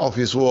pleasure of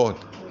his word,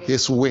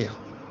 his will.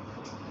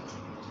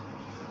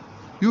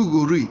 You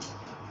go read.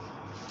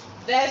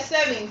 Verse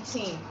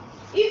 17.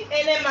 If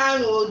any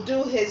man will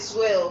do his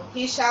will,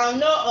 he shall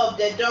know of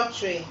the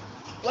doctrine.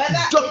 Whether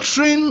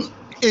doctrine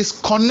is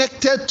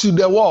connected to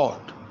the word.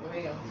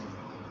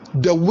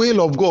 The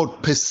will of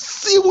God,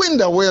 pursuing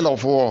the will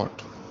of word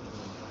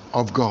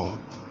of God.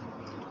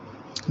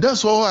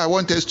 That's all I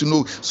want us to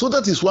know. So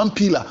that is one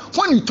pillar.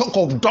 When you talk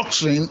of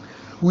doctrine,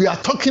 we are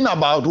talking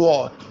about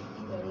what?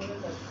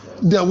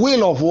 The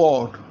will of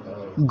word,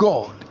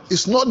 God.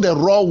 It's not the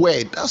raw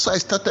word. That's why I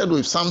started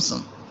with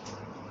Samson.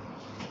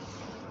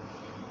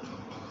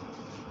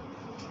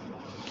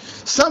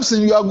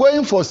 Samson, you are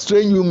going for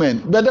strange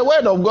women, but the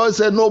word of God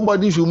said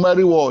nobody should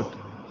marry what?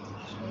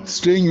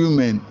 Strange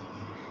women.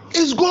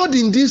 Is God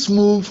in this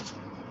move?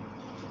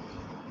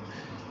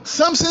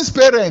 Samson's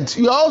parents,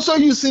 you are also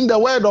using the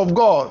word of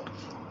God,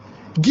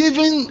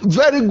 giving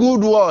very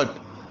good word.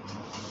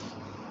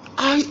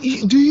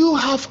 Do you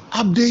have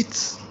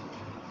updates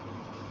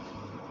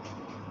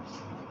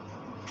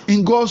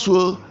in God's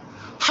will?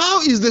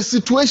 How is the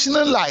situation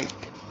like?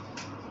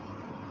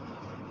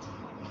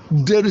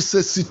 There is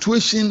a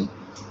situation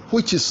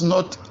which is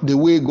not the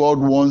way God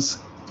wants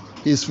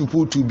his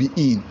people to be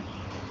in.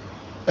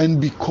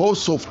 And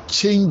because of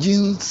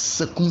changing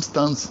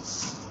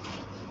circumstances,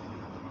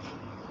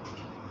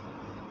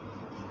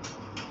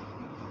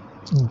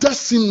 that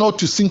seem not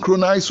to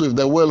synchronize with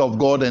the will of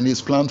God and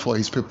his plan for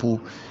his people,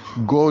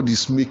 God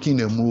is making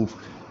a move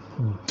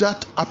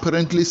that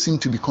apparently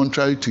seems to be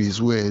contrary to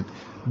his word.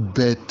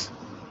 But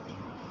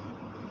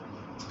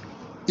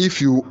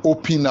if you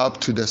open up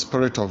to the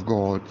Spirit of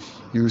God,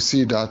 you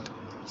see that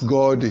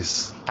God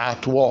is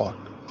at work.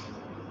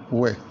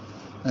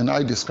 And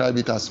I describe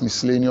it as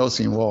miscellaneous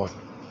in what?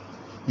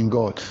 In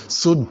God.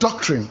 So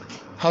doctrine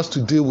has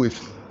to deal with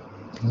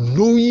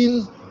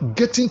knowing,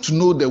 getting to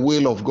know the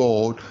will of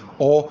God,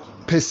 or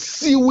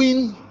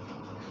pursuing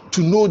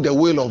to know the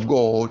will of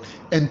God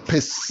and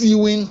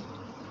pursuing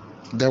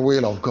the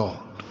will of God.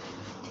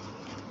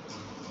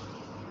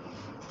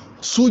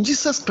 So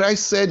Jesus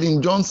Christ said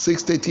in John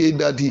 6:38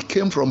 that he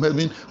came from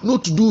heaven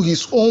not to do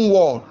his own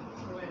will.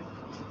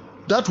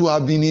 That would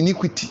have been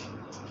iniquity.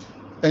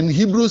 And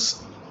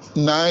Hebrews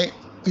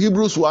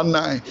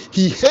 1:9,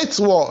 he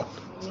hates what?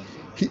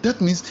 That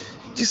means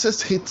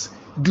Jesus hates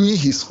doing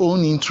his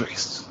own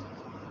interests.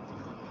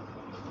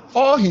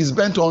 All he's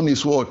bent on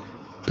is what?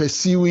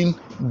 Pursuing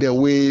the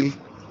will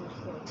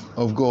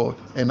of God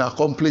and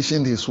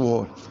accomplishing his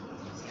word,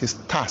 his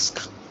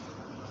task.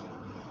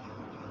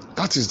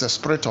 That is the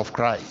Spirit of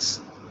Christ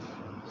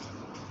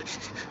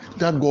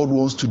that God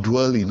wants to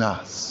dwell in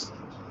us.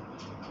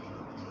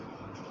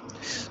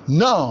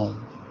 Now,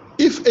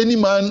 if any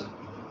man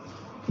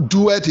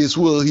doeth his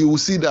will, he will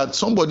see that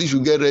somebody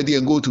should get ready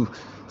and go to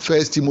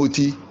 1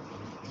 Timothy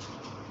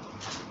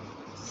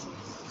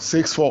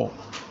 6:4,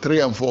 3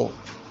 and 4.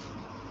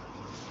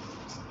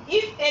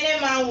 If any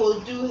man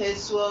will do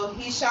his will,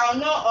 he shall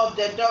know of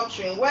the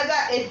doctrine, whether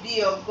it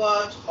be of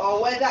God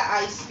or whether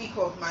I speak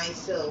of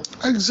myself.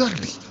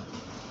 Exactly.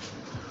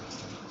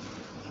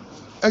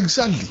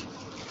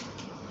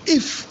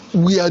 If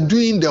we are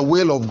doing the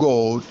will of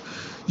God,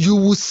 you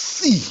will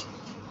see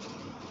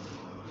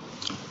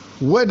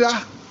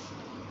whether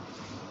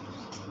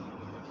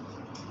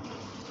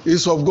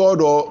it's of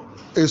God or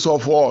it's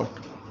of what?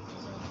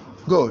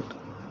 God.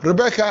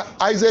 Rebecca,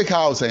 Isaac's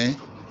house, it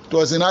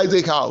was in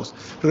Isaac's house.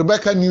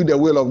 Rebecca knew the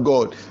will of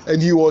God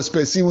and he was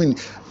pursuing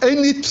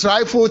any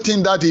trifle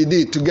thing that he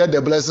did to get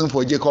the blessing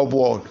for Jacob's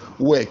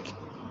work.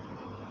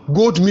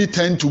 Goat meat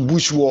turned to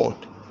bush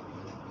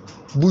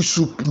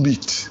soup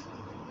meat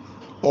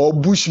or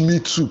bush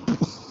meat soup.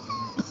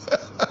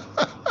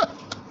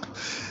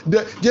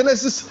 The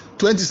Genesis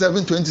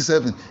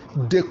 27:27,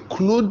 the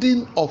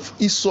clothing of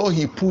Esau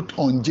he put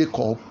on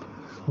Jacob,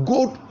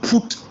 God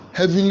put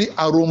heavenly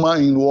aroma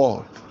in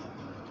what?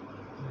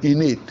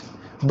 In it.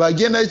 By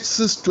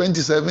Genesis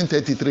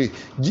 27:33,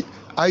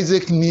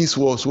 Isaac's knees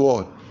was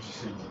what?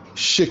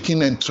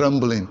 Shaking and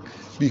trembling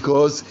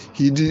because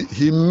he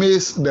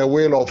missed the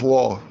will of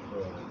war.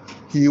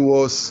 He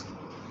was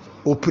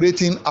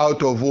operating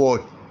out of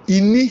what?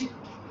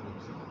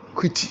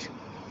 Iniquity.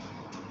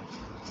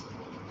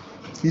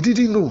 He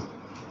didn't know.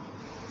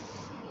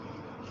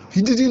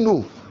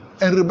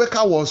 And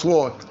Rebecca was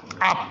what?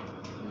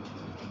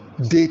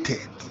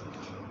 Updated.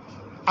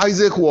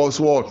 Isaac was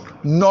what?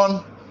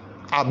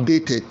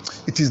 Non-updated.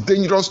 It is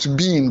dangerous to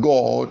be in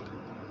God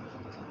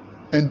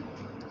and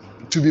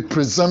to be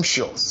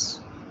presumptuous.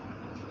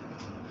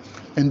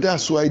 And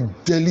that's why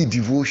daily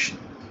devotion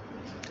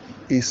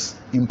is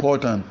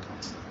important.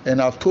 And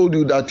I've told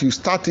you that you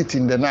start it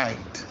in the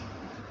night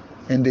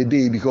and the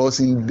day, because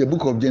in the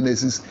book of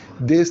Genesis,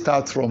 day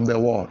starts from the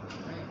what?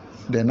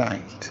 The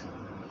night.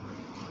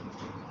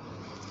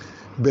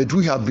 But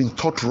we have been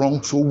taught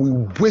wrong, so we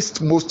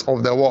waste most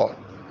of the what?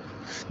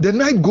 The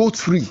night goes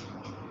free.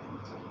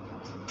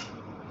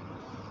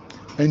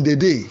 And the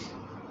day,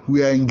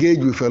 we are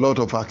engaged with a lot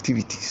of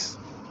activities.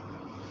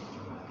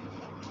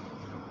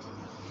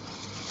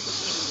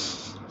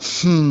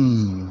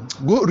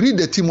 Go read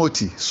the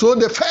Timothy. So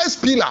the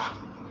first pillar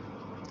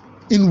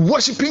in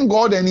worshiping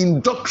God and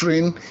in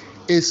doctrine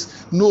is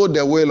know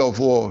the will of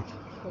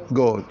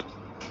God.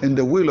 And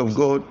the will of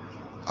God,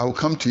 I will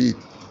come to it.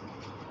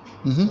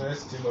 1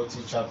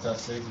 Timothy chapter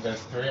 6,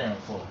 verse 3 and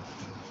 4.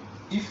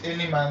 If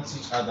any man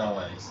teach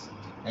otherwise,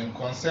 and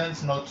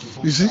consent not to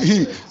hold. You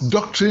see,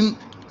 doctrine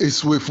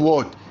is with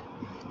what?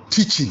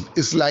 Teaching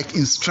is like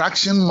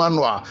instruction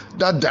manual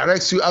that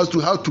directs you as to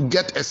how to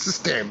get a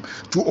system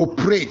to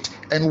operate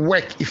and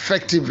work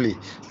effectively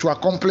to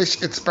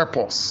accomplish its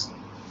purpose.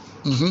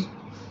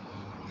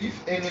 If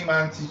any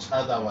man teach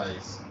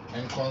otherwise,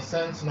 and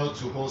consent not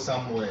to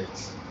wholesome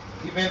words,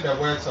 even the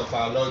words of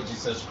our Lord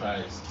Jesus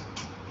Christ,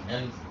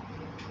 and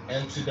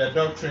to the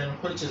doctrine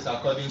which is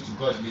according to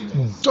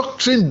godliness.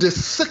 Doctrine, the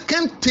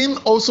second thing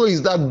also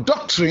is that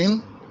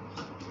doctrine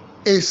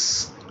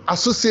is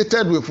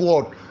associated with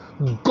what?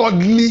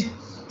 Godly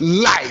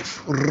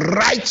life,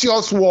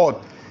 righteous word,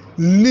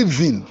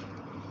 living.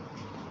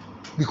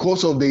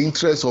 Because of the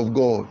interest of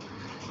God,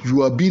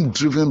 you are being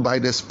driven by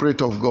the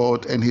Spirit of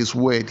God and His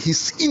word,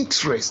 His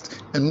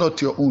interest, and not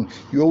your own.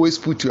 You always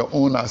put your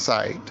own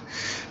aside.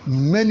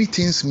 Many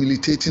things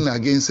militating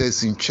against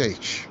us in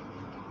church.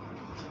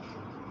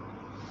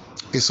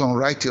 It's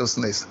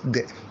unrighteousness,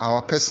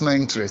 our personal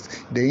interest,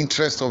 the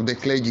interest of the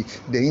clergy,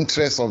 the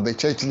interest of the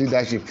church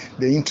leadership,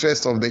 the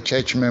interest of the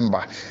church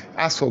member.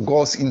 As for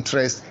God's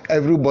interest,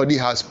 everybody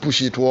has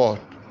pushed it what?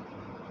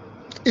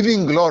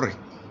 Even glory.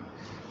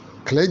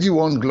 Clergy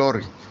want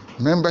glory.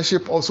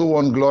 Membership also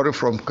want glory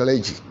from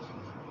clergy.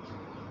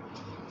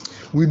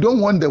 We don't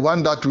want the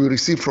one that we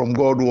receive from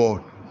God's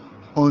word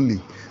only.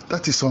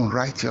 That is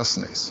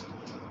unrighteousness.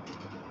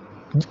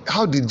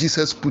 How did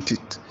Jesus put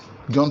it?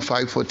 John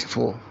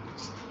 5:44.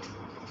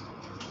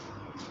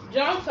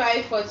 John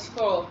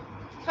 5:44.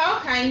 How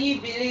can ye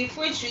believe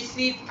which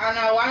receive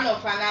honor one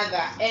of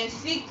another, and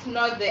seek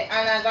not the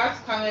honor that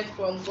cometh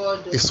from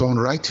God? It's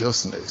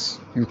unrighteousness.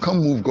 You can't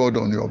move God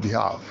on your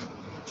behalf.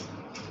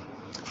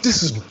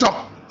 This is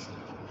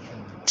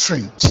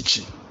doctrine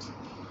teaching.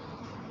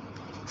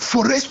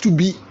 For us to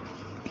be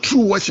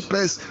true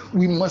worshippers,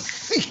 we must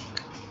seek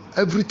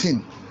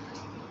everything.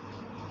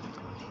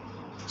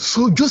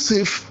 So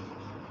Joseph,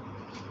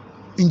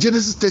 in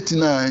Genesis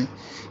 39,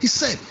 he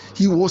said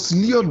he was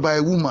lured by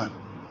a woman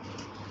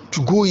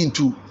to go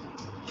into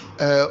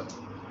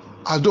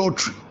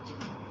adultery.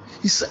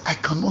 He said, I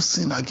cannot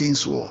sin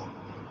against war.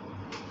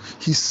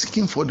 He's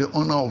seeking for the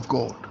honor of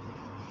God.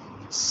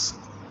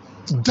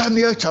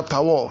 Daniel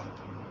chapter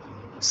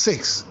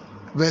 6,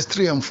 verse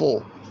 3 and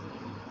 4.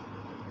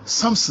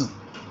 Samson,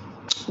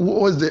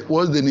 what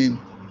was the name?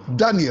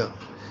 Daniel.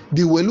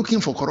 They were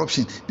looking for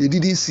corruption. They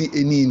didn't see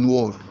any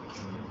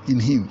in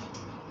him.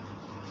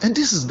 And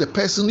this is the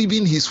person,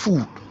 even his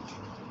food.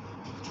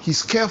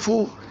 He's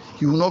careful.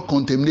 He will not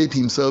contaminate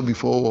himself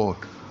before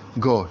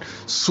God.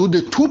 So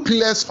the two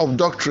pillars of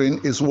doctrine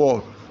is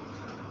what?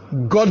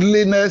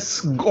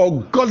 Godliness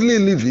or godly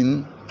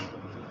living,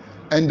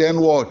 and then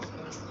what?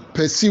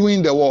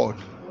 Pursuing the word.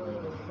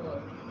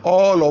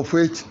 All of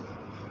which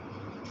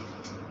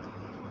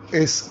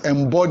is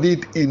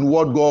embodied in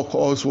what God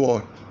calls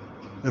what?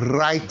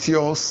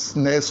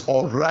 Righteousness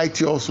or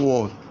righteous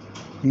word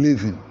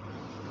living.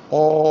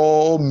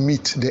 All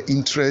meet the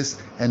interest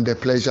and the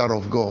pleasure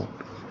of God.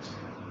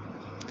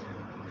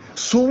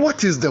 So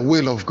what is the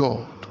will of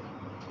God?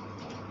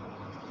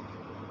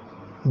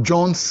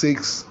 John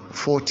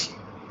 6:40.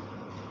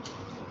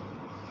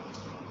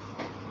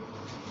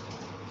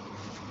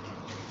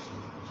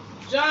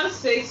 John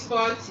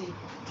 6:40.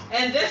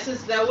 And this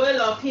is the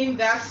will of him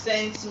that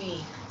sent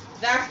me,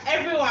 that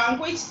everyone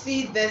which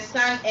seeth the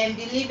Son and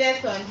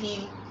believeth on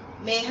him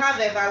may have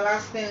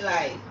everlasting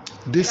life.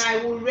 And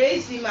I will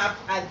raise him up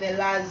at the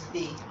last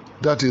day.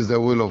 That is the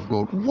will of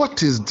God.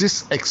 What is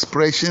this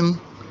expression?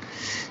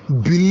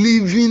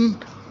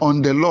 Believing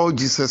on the Lord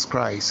Jesus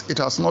Christ. It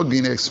has not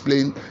been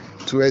explained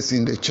to us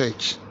in the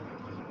church.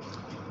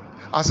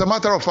 As a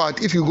matter of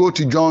fact, if you go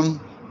to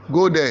John,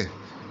 go there.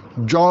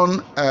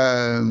 John,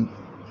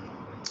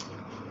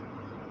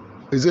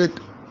 is it,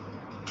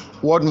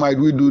 what might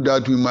we do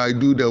that we might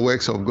do the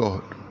works of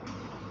God?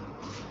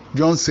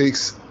 John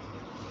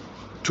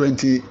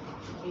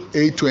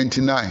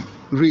 6:28-29.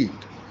 Read.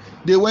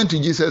 They went to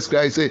Jesus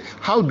Christ and said,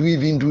 how do we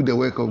even do the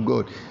work of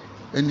God?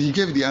 And he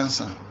gave the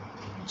answer.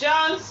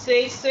 John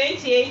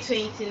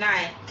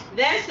 6:28-29.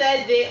 Then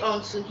said they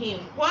unto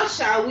him, what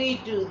shall we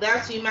do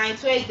that we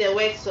might work the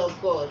works of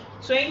God?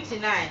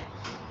 29.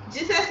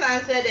 Jesus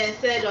answered and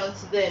said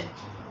unto them,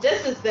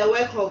 this is the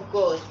work of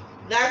God,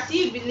 that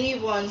ye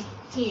believe on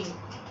him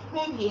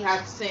whom he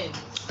hath sent.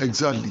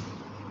 Exactly.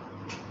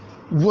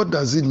 What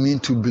does it mean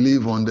to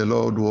believe on the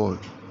Lord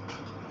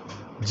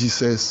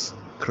Jesus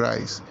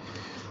Christ?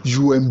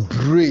 You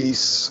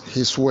embrace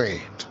his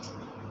word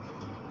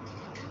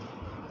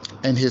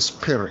and his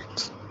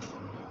spirit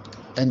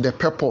and the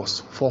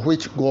purpose for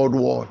which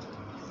God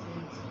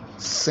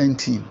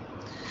sent him.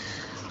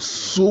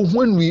 So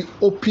when we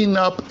open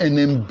up and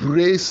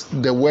embrace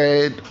the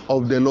word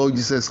of the Lord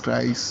Jesus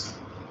Christ,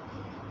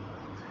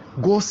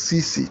 God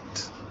sees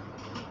it.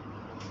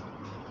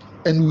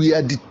 And we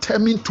are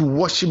determined to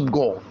worship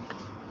God,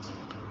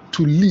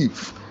 to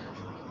live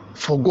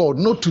for God,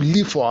 not to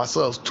live for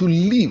ourselves, to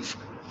live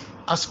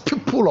as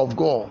people of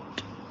God.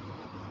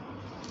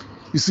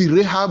 You see,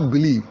 Rahab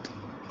believed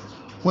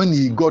when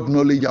he got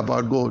knowledge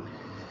about God,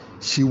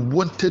 she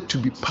wanted to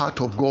be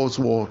part of God's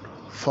word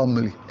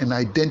family and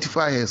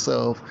identify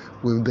herself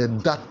with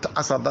that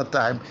as at that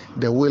time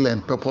the will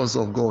and purpose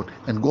of God,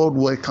 and God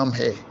welcomed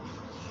her.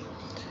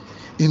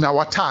 In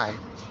our time,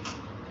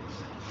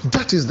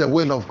 that is the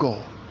will of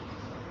God.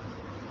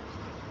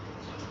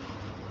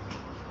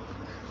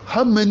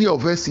 How many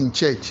of us in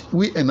church,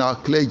 we and our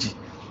clergy,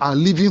 are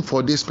living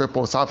for this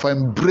purpose, have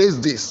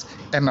embraced this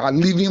and are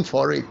living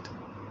for it,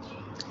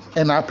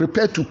 and are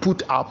prepared to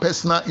put our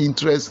personal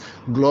interest,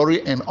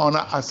 glory and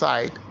honor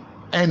aside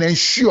and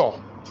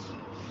ensure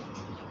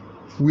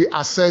we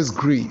access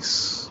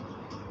grace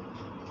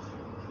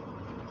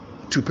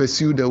to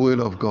pursue the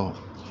will of God?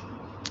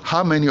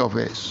 How many of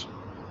us?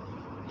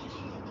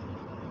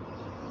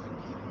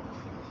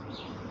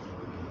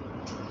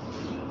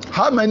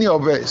 How many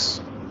of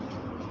us?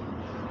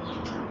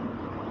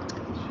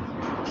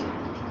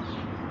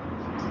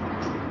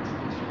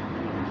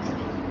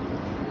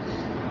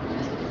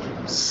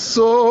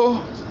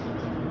 So,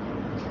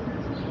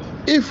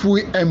 if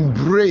we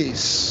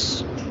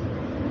embrace,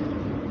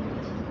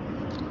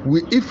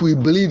 if we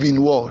believe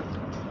in what?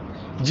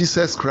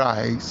 Jesus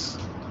Christ,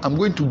 I'm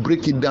going to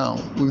break it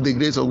down with the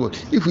grace of God.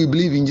 If we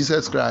believe in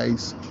Jesus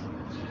Christ,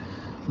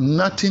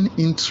 nothing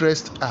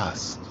interests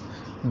us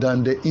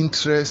than the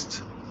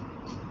interest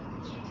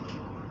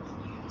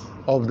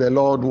of the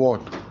Lord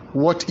what?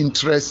 What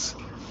interests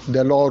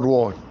the Lord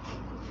what?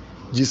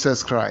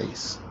 Jesus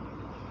Christ.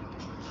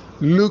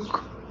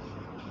 Luke,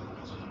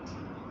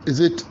 is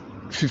it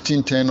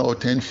 15:10 or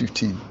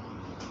 10:15.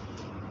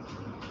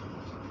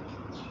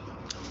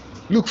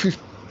 Luke 15.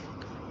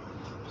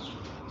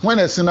 When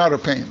a sinner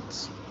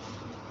repents.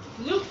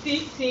 Luke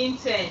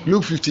 15:10.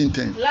 Luke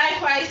 15:10.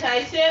 Likewise,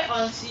 I say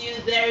unto you,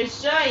 there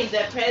is joy in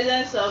the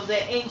presence of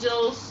the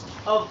angels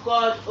of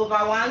God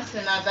over one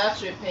sinner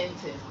that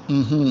repenteth.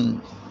 Mm-hmm.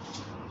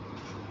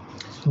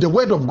 The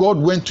word of God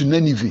went to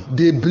Nineveh.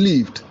 They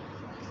believed.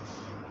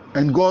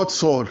 And God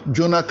saw,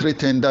 Jonah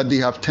 3:10, that they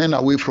have turned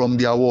away from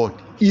their word,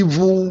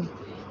 evil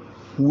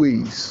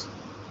ways.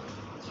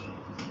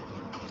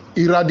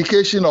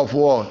 Eradication of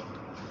what?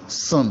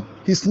 Sin.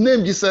 His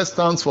name Jesus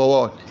stands for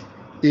what?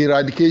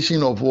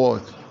 Eradication of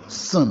what?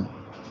 Sin.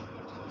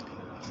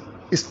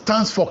 It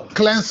stands for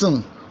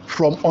cleansing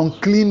from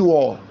unclean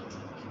word,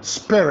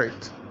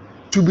 spirit,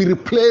 to be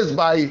replaced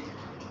by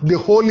the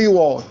holy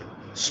word,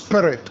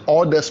 spirit,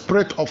 or the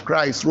spirit of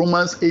Christ.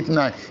 Romans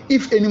 8:9.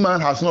 If any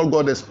man has not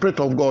got the spirit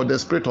of God, the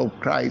spirit of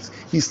Christ,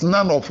 he's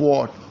none of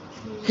what?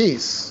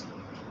 His.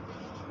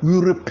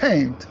 You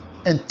repent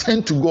and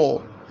turn to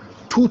God.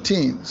 Two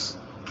things.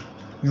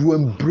 You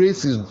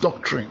embrace his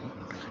doctrine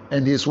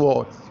and his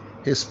word,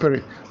 his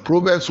spirit.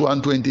 Proverbs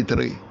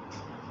 1:23.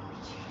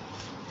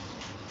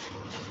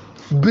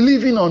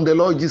 Believing on the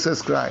Lord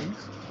Jesus Christ,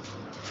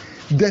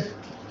 that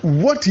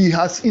what he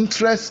has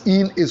interest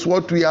in is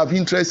what we have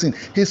interest in.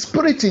 His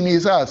spirit in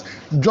his heart.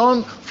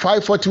 John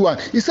 5:41.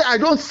 He said, I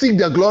don't seek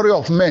the glory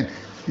of men.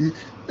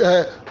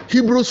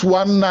 Hebrews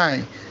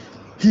 1:9.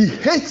 He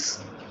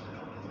hates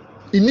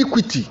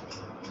iniquity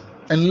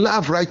and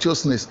love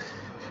righteousness.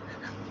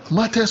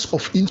 Matters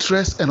of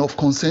interest and of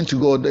concern to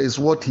God is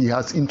what he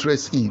has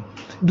interest in.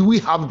 Do we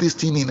have this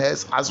thing in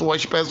us as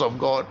worshippers of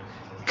God?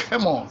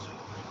 Come on.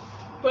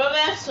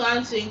 Proverbs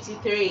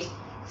 1:23.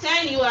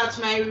 Turn you at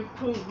my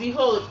reproof.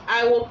 Behold,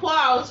 I will pour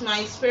out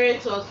my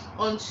spirit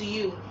unto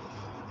you,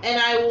 and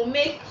I will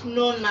make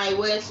known my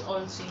words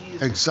unto you.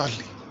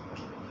 Exactly.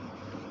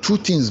 Two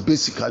things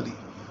basically.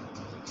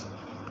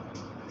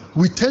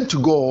 We turn to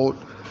God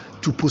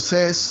to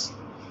possess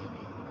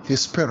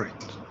his spirit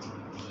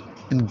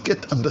and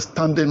get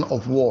understanding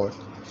of word,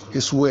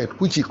 his word,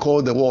 which he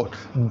called the word.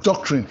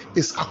 Doctrine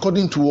is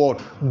according to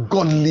what?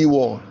 Godly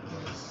word.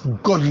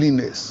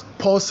 Godliness.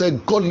 Paul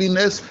said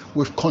godliness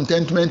with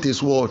contentment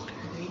is what?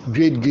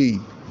 Great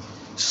gain.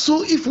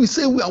 So if we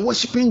say we are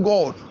worshiping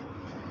God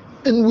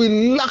and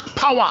we lack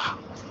power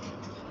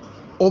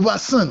over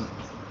sin,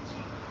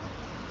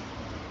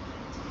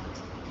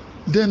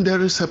 then there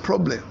is a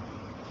problem.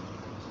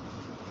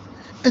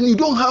 And you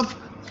don't have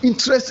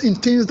interest in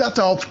things that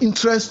are of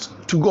interest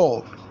to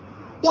God.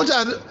 What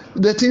are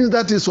the things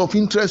that is of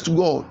interest to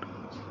God?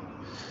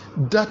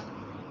 That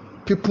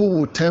people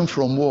will turn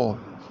from what?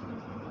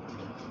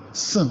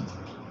 Sin.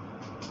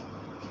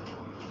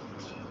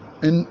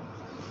 And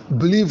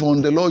believe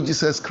on the Lord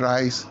Jesus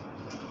Christ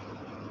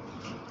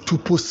to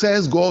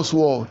possess God's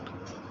word,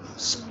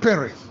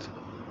 spirit,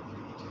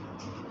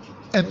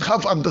 and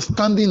have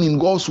understanding in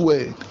God's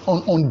word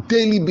on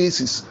daily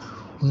basis.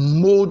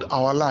 Mold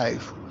our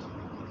life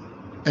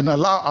and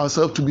allow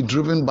ourselves to be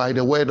driven by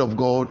the word of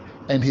God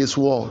and his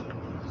word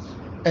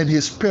and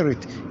his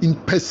spirit in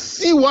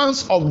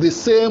pursuance of the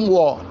same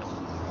word,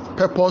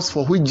 purpose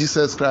for which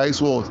Jesus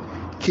Christ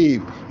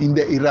came, in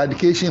the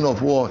eradication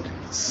of what?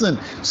 Sin.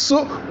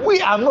 So we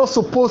are not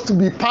supposed to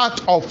be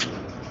part of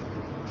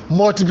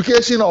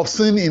multiplication of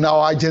sin in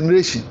our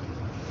generation,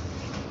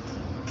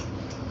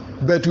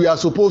 but we are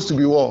supposed to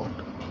be what?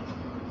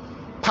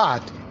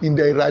 Part in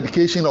the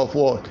eradication of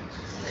what?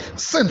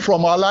 Sin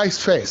from our lives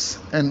first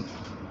and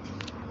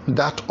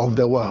that of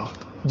the world.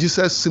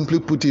 Jesus simply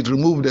put it,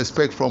 remove the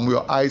speck from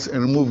your eyes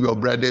and remove your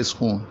brother's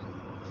own.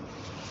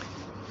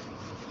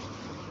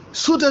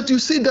 So that you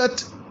see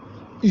that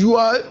you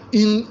are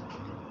in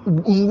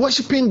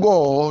worshiping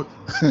God.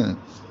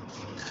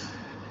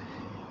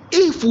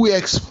 If we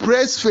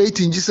express faith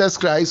in Jesus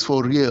Christ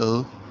for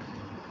real,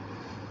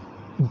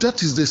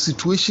 that is the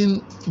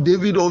situation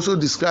David also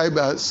described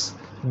as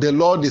the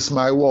Lord is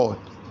my word,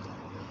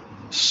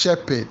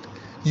 shepherd.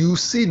 You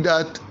see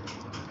that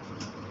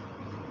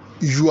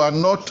you are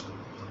not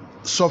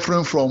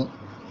suffering from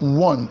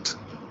want.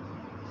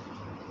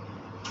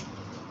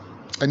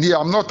 And here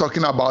I'm not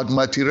talking about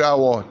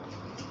materialism.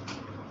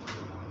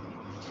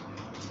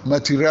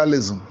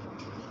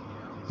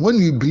 When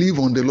you believe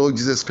on the Lord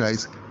Jesus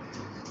Christ,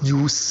 you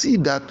will see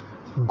that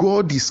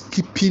God is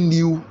keeping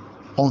you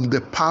on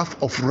the path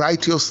of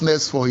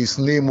righteousness for his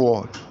name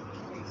word.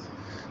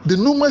 The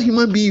normal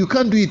human being, you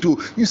can't do it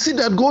too. You see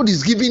that God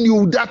is giving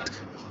you that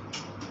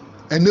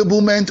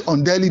enablement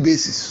on daily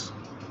basis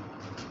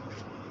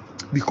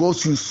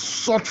because you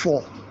sought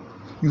for,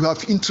 you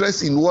have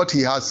interest in what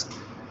he has,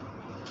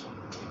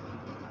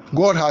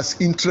 God has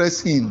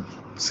interest in.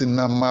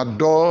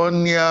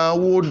 Sinamadonia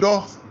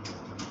wodo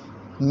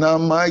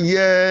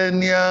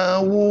namayenia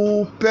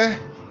wupe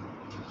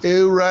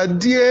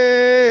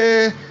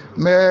eradie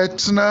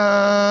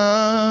metnawu.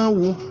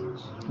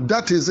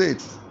 That is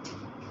it.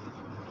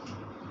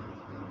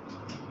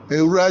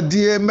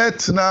 Eradie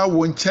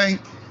metnawu nchen.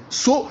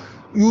 So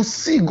you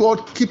see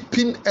God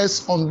keeping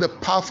us on the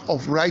path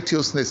of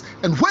righteousness.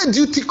 And where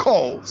duty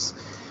calls,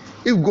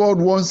 if God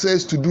wants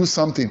us to do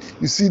something,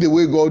 you see the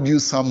way God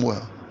used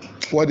Samuel.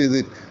 What is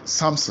it?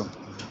 Samson.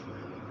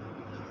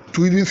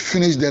 To even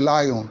finish the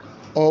lion,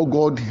 all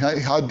God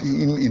had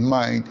him in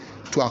mind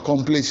to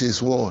accomplish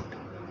his word,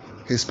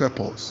 his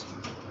purpose.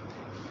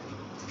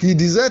 He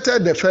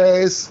deserted the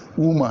first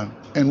woman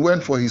and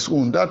went for his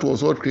own. That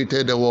was what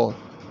created the world,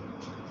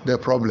 the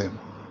problem.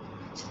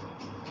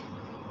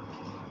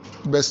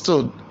 But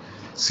still,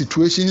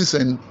 situations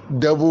and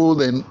devil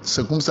and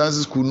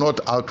circumstances could not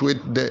outweigh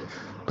the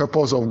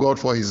purpose of God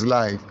for his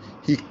life.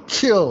 He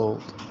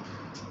killed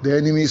the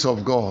enemies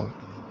of God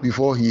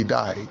before he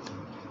died,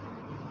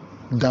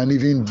 than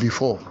even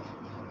before.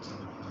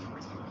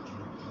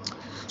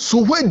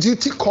 So where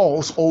duty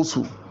calls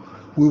also,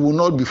 we will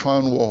not be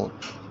found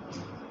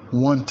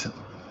wanting.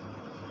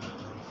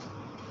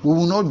 We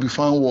will not be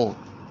found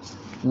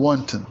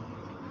wanting.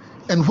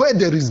 And where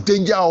there is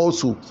danger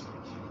also,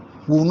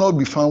 we will not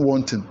be found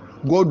wanting.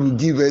 God will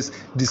give us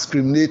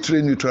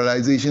discriminatory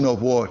neutralization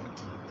of what?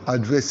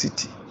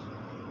 Adversity.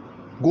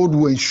 God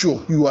will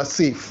ensure you are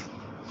safe.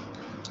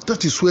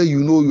 That is where you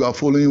know you are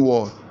following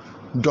what?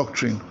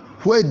 Doctrine.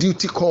 Where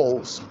duty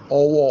calls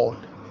or what?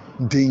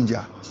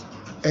 Danger.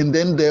 And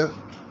then the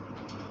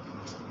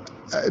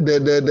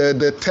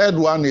third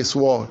one is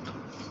what?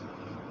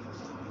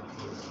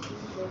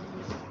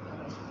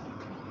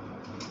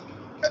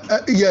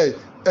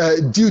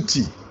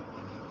 Duty,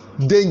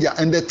 danger.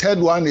 And the third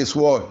one is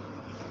what?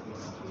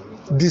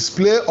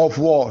 Display of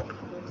what?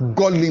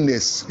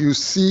 Godliness. You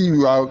see,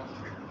 you are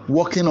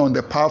walking on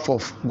the path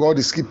of God,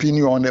 is keeping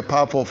you on the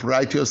path of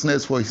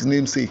righteousness for his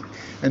name's sake.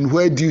 And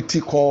where duty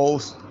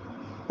calls,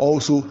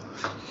 also,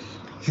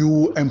 he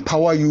will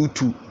empower you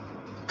to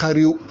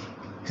carry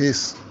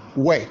his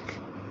work.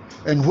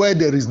 And where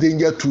there is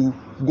danger to,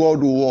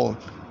 God will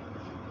what?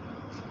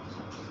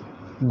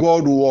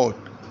 God will what?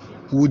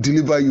 Will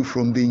deliver you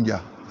from danger.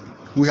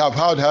 We have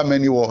had how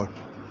many words?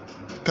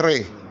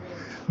 3.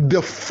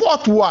 The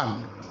fourth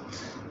one,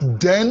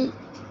 then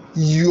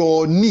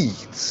your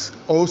needs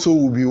also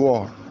will be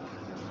what?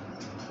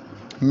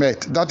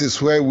 Met. That is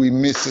where we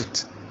miss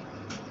it.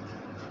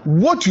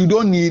 What you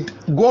don't need,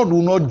 God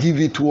will not give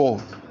it to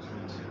all.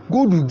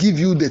 God will give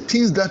you the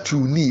things that you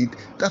need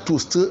that will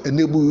still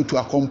enable you to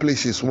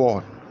accomplish his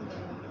word,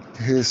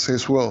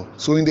 his will.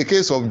 So in the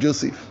case of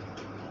Joseph,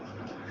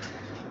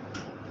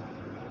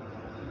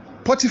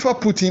 Potiphar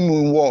put him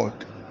in what?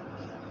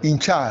 In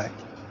charge.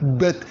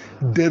 But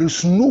there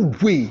is no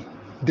way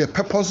the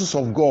purposes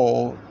of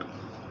God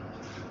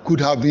could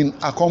have been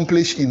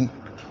accomplished in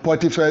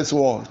Potiphar's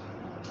wall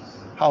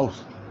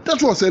house.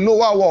 That was a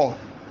lower wall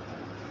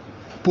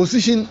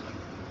position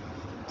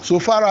so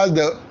far as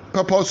the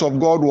purpose of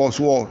God was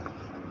what?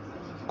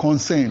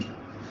 Concerned.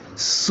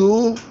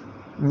 So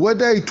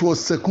whether it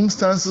was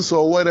circumstances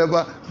or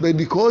whatever, but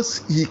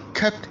because he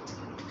kept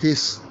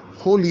his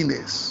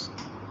holiness,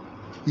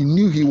 he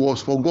knew he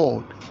was for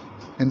God,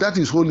 and that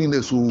is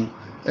holiness,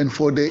 and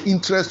for the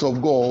interest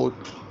of God,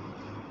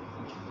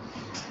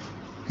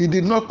 he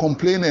did not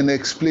complain and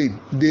explain.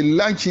 They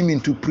launched him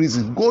into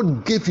prison.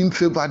 God gave him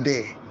favor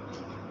there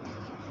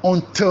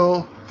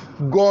until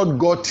God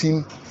got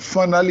him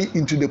finally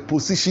into the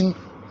position,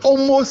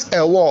 almost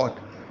a what?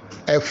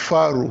 A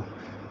pharaoh.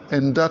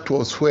 And that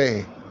was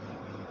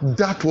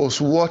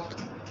what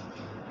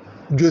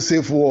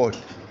Joseph what?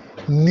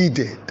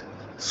 Needed.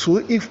 So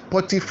if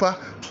Potiphar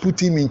put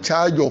him in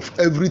charge of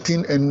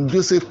everything and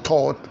Joseph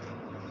thought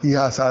he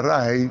has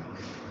arrived,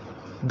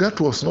 that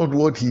was not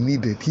what he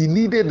needed. He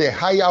needed a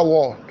higher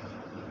word.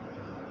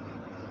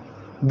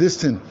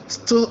 This thing,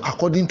 still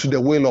according to the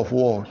will of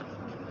God.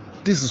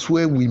 This is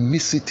where we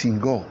miss it in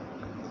God.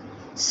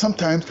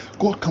 Sometimes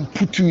God can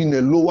put you in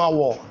a lower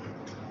word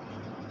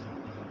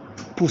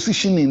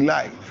position in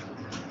life.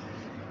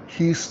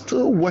 He's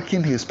still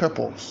working his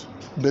purpose,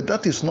 but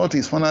that is not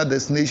his final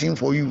destination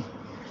for you.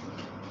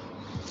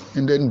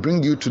 And then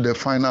bring you to the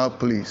final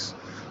place.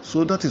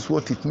 So that is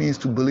what it means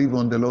to believe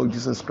on the Lord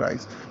Jesus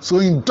Christ. So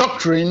in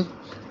doctrine,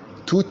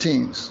 2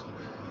 things.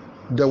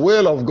 The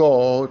will of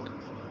God,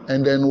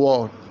 and then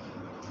what?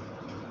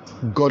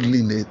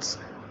 Godliness.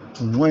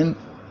 When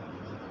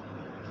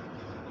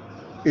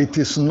it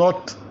is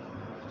not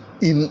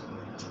in,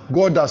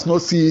 God does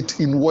not see it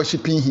in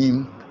worshiping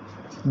him,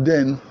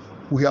 then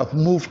we have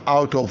moved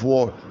out of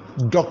what?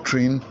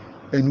 Doctrine,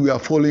 and we are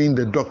following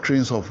the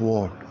doctrines of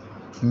what?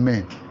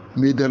 Men.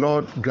 May the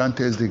Lord grant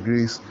us the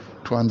grace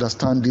to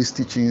understand these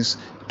teachings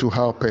to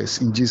help us.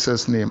 In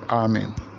Jesus' name, amen.